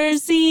never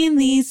seen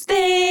these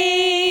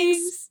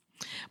things.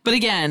 But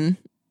again,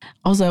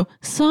 also,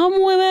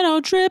 some women are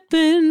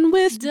dripping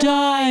with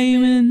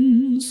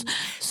diamonds.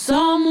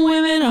 Some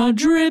women are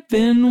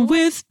dripping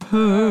with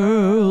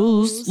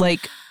pearls.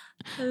 Like,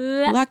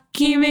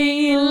 lucky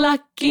me,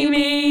 look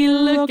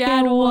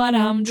at what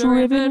I'm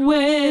dripping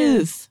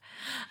with.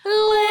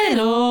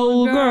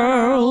 Little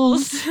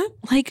girls.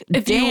 Like,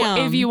 if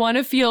you want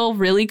to feel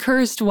really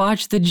cursed,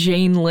 watch the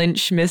Jane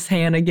Lynch Miss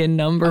Hannigan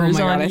numbers. Oh my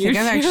God, on I think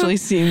YouTube. I've actually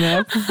seen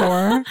that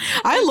before.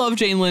 I love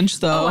Jane Lynch,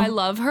 though. Oh, I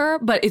love her,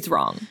 but it's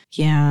wrong.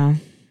 Yeah.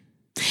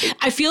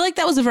 I feel like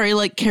that was a very,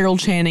 like, Carol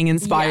Channing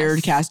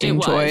inspired casting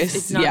choice.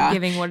 It's not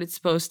giving what it's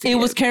supposed to It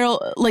was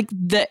Carol, like,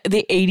 the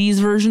 80s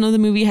version of the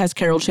movie has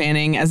Carol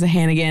Channing as a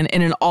Hannigan.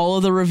 And in all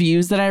of the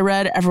reviews that I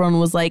read,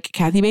 everyone was like,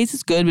 Kathy Bates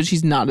is good, but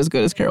she's not as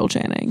good as Carol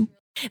Channing.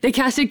 They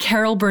casted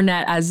Carol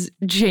Burnett as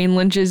Jane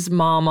Lynch's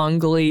mom on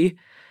Glee.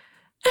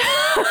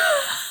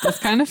 That's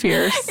kind of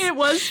fierce. It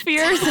was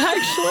fierce,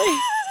 actually.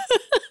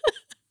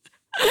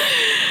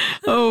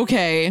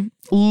 Okay.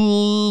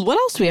 What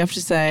else do we have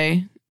to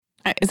say?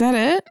 Is that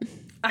it?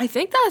 I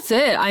think that's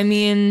it. I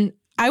mean,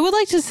 I would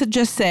like to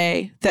just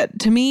say that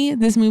to me,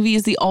 this movie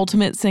is the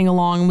ultimate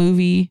sing-along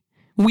movie.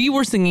 We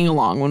were singing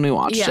along when we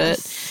watched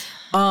it.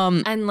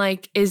 And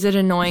like, is it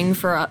annoying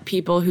for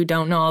people who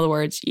don't know all the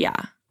words?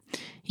 Yeah.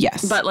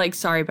 Yes. But like,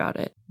 sorry about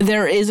it.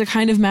 There is a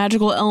kind of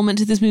magical element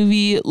to this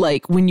movie,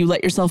 like when you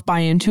let yourself buy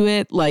into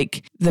it,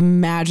 like the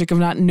magic of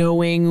not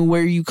knowing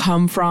where you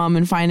come from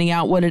and finding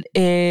out what it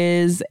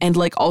is. And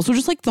like also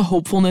just like the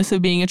hopefulness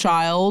of being a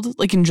child,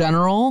 like in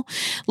general.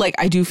 Like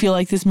I do feel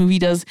like this movie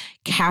does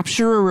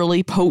capture a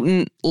really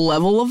potent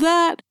level of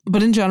that.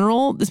 But in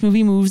general, this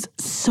movie moves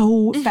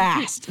so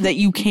fast that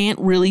you can't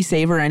really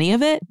savor any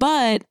of it.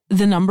 But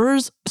the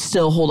numbers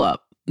still hold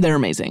up. They're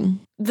amazing.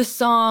 The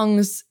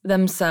songs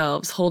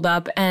themselves hold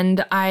up,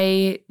 and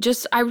I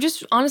just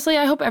honestly,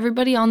 I hope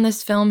everybody on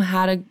this film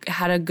had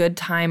a good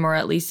time, or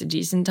at least a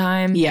decent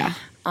time. Yeah.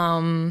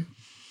 Because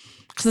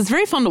it's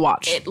very fun to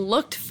watch. It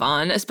looked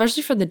fun,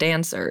 especially for the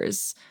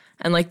dancers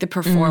and like the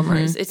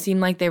performers. Mm-hmm. It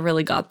seemed like they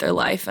really got their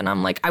life, and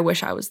I'm like, I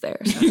wish I was there.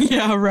 So.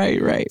 Yeah,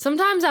 right.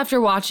 Sometimes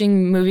after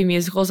watching movie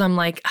musicals, I'm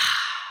like,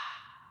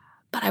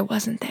 but I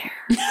wasn't there.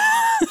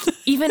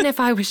 Even if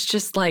I was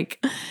just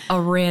like a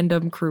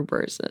random crew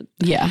person.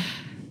 Yeah.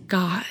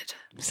 God.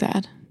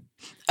 Sad.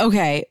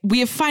 Okay, we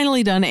have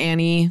finally done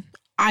Annie.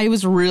 I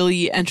was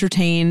really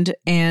entertained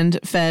and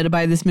fed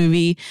by this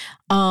movie.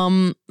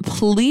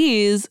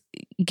 Please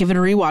give it a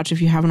rewatch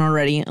if you haven't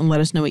already and let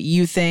us know what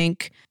you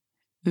think.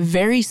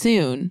 Very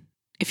soon,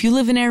 if you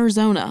live in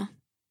Arizona,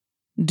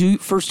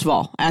 first of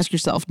all, ask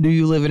yourself, do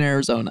you live in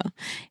Arizona?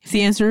 If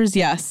the answer is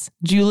yes,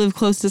 do you live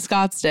close to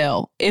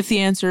Scottsdale? If the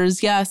answer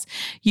is yes,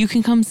 you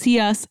can come see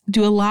us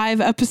do a live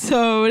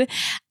episode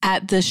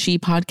at the She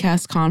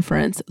Podcast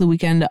Conference the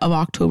weekend of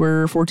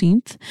October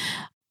 14th.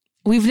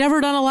 We've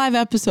never done a live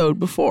episode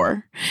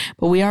before,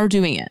 but we are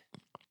doing it.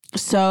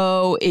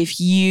 So if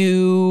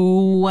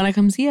you want to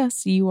come see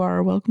us, you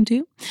are welcome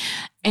to.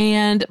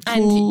 And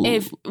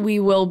if we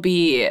will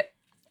be,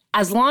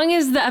 as long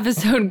as the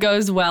episode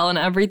goes well and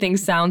everything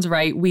sounds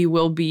right, we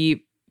will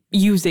be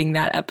using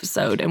that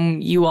episode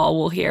and you all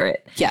will hear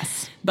it.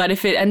 Yes. But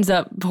if it ends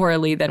up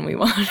poorly, then we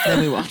won't. Then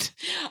we won't.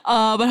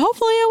 But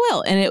hopefully it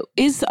will. And it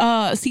is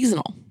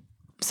seasonal.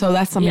 So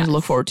that's something to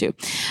look forward to.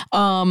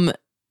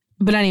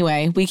 But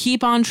anyway, we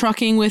keep on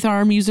trucking with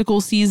our musical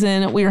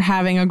season. We are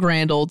having a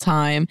grand old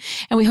time.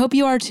 And we hope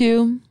you are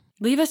too.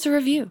 Leave us a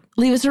review.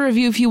 Leave us a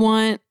review if you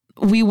want.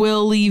 We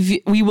will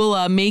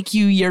make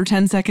you your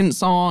 10-second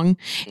song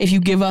if you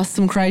give us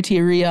some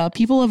criteria.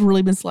 People have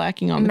really been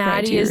slacking on the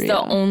criteria. Maddie is the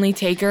only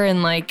taker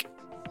and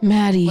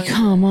Maddie,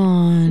 come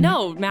on.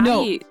 No,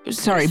 Maddie. No,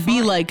 sorry,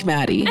 be like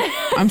Maddie.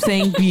 I'm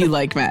saying be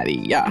like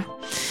Maddie, yeah.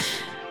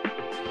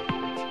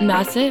 And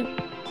that's it.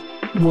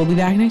 We'll be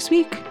back next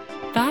week.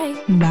 Bye.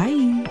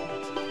 Bye.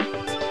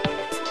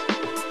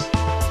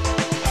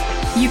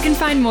 You can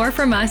find more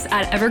from us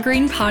at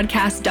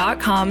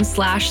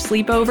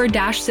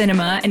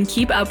evergreenpodcast.com/sleepover-cinema and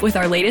keep up with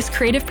our latest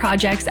creative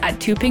projects at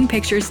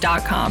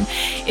tupingpictures.com.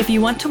 If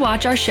you want to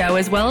watch our show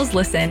as well as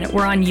listen,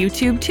 we're on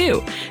YouTube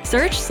too.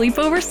 Search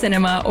Sleepover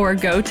Cinema or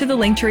go to the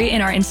link tree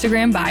in our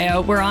Instagram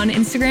bio. We're on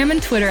Instagram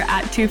and Twitter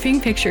at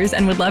tupingpictures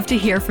and would love to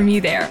hear from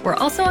you there. We're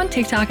also on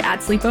TikTok at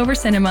Sleepover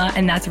Cinema,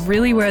 and that's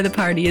really where the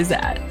party is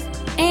at.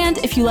 And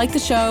if you like the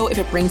show, if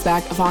it brings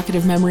back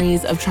evocative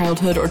memories of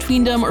childhood or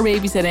tweendom or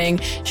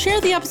babysitting, share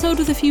the episode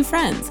with a few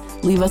friends.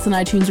 Leave us an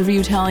iTunes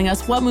review telling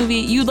us what movie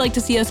you'd like to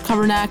see us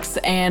cover next,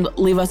 and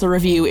leave us a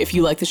review if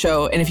you like the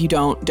show, and if you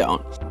don't.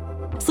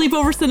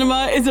 Sleepover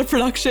Cinema is a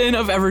production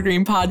of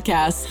Evergreen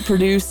Podcasts,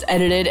 produced,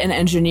 edited, and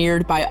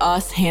engineered by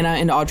us, Hannah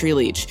and Audrey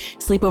Leach.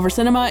 Sleepover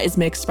Cinema is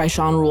mixed by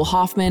Sean Rule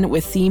Hoffman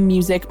with theme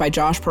music by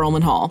Josh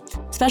Perlman Hall.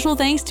 Special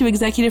thanks to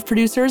executive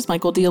producers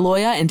Michael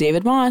D'Aloia and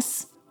David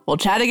Moss. We'll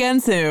chat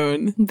again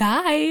soon.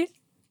 Bye.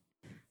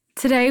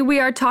 Today we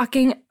are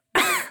talking...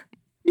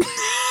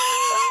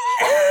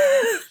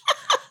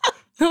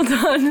 Hold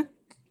on.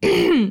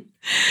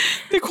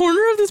 The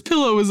corner of this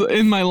pillow is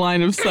in my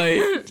line of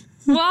sight.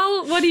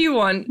 Well, what do you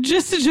want?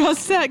 Just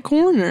adjust that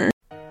corner.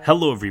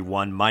 Hello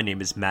everyone, my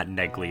name is Matt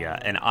Neglia,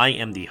 and I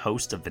am the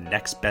host of the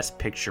Next Best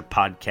Picture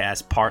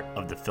podcast, part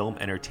of the Film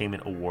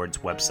Entertainment Awards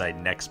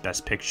website,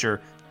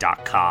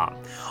 nextbestpicture.com.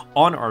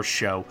 On our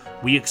show,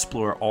 we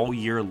explore all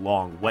year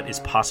long what is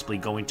possibly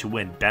going to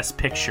win Best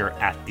Picture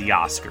at the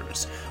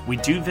Oscars. We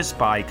do this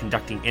by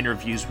conducting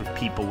interviews with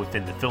people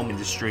within the film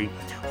industry,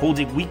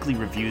 holding weekly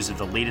reviews of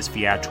the latest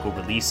theatrical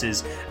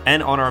releases,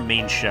 and on our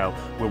main show,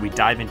 where we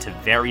dive into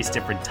various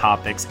different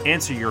topics,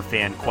 answer your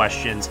fan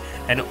questions,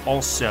 and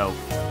also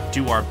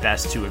do our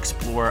best to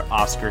explore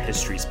Oscar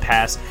history's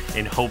past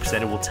in hopes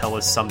that it will tell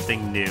us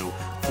something new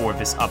for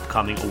this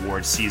upcoming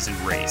award season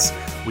race.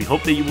 We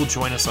hope that you will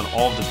join us on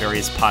all of the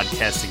various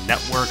podcasting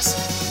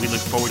networks. We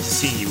look forward to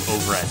seeing you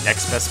over at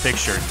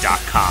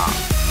nextbestpicture.com.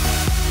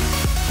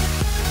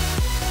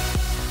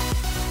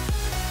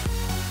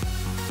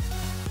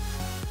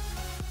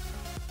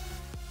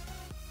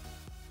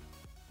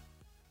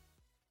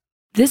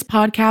 This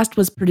podcast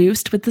was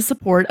produced with the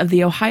support of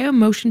the Ohio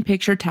Motion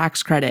Picture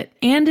Tax Credit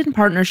and in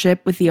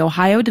partnership with the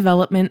Ohio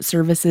Development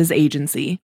Services Agency.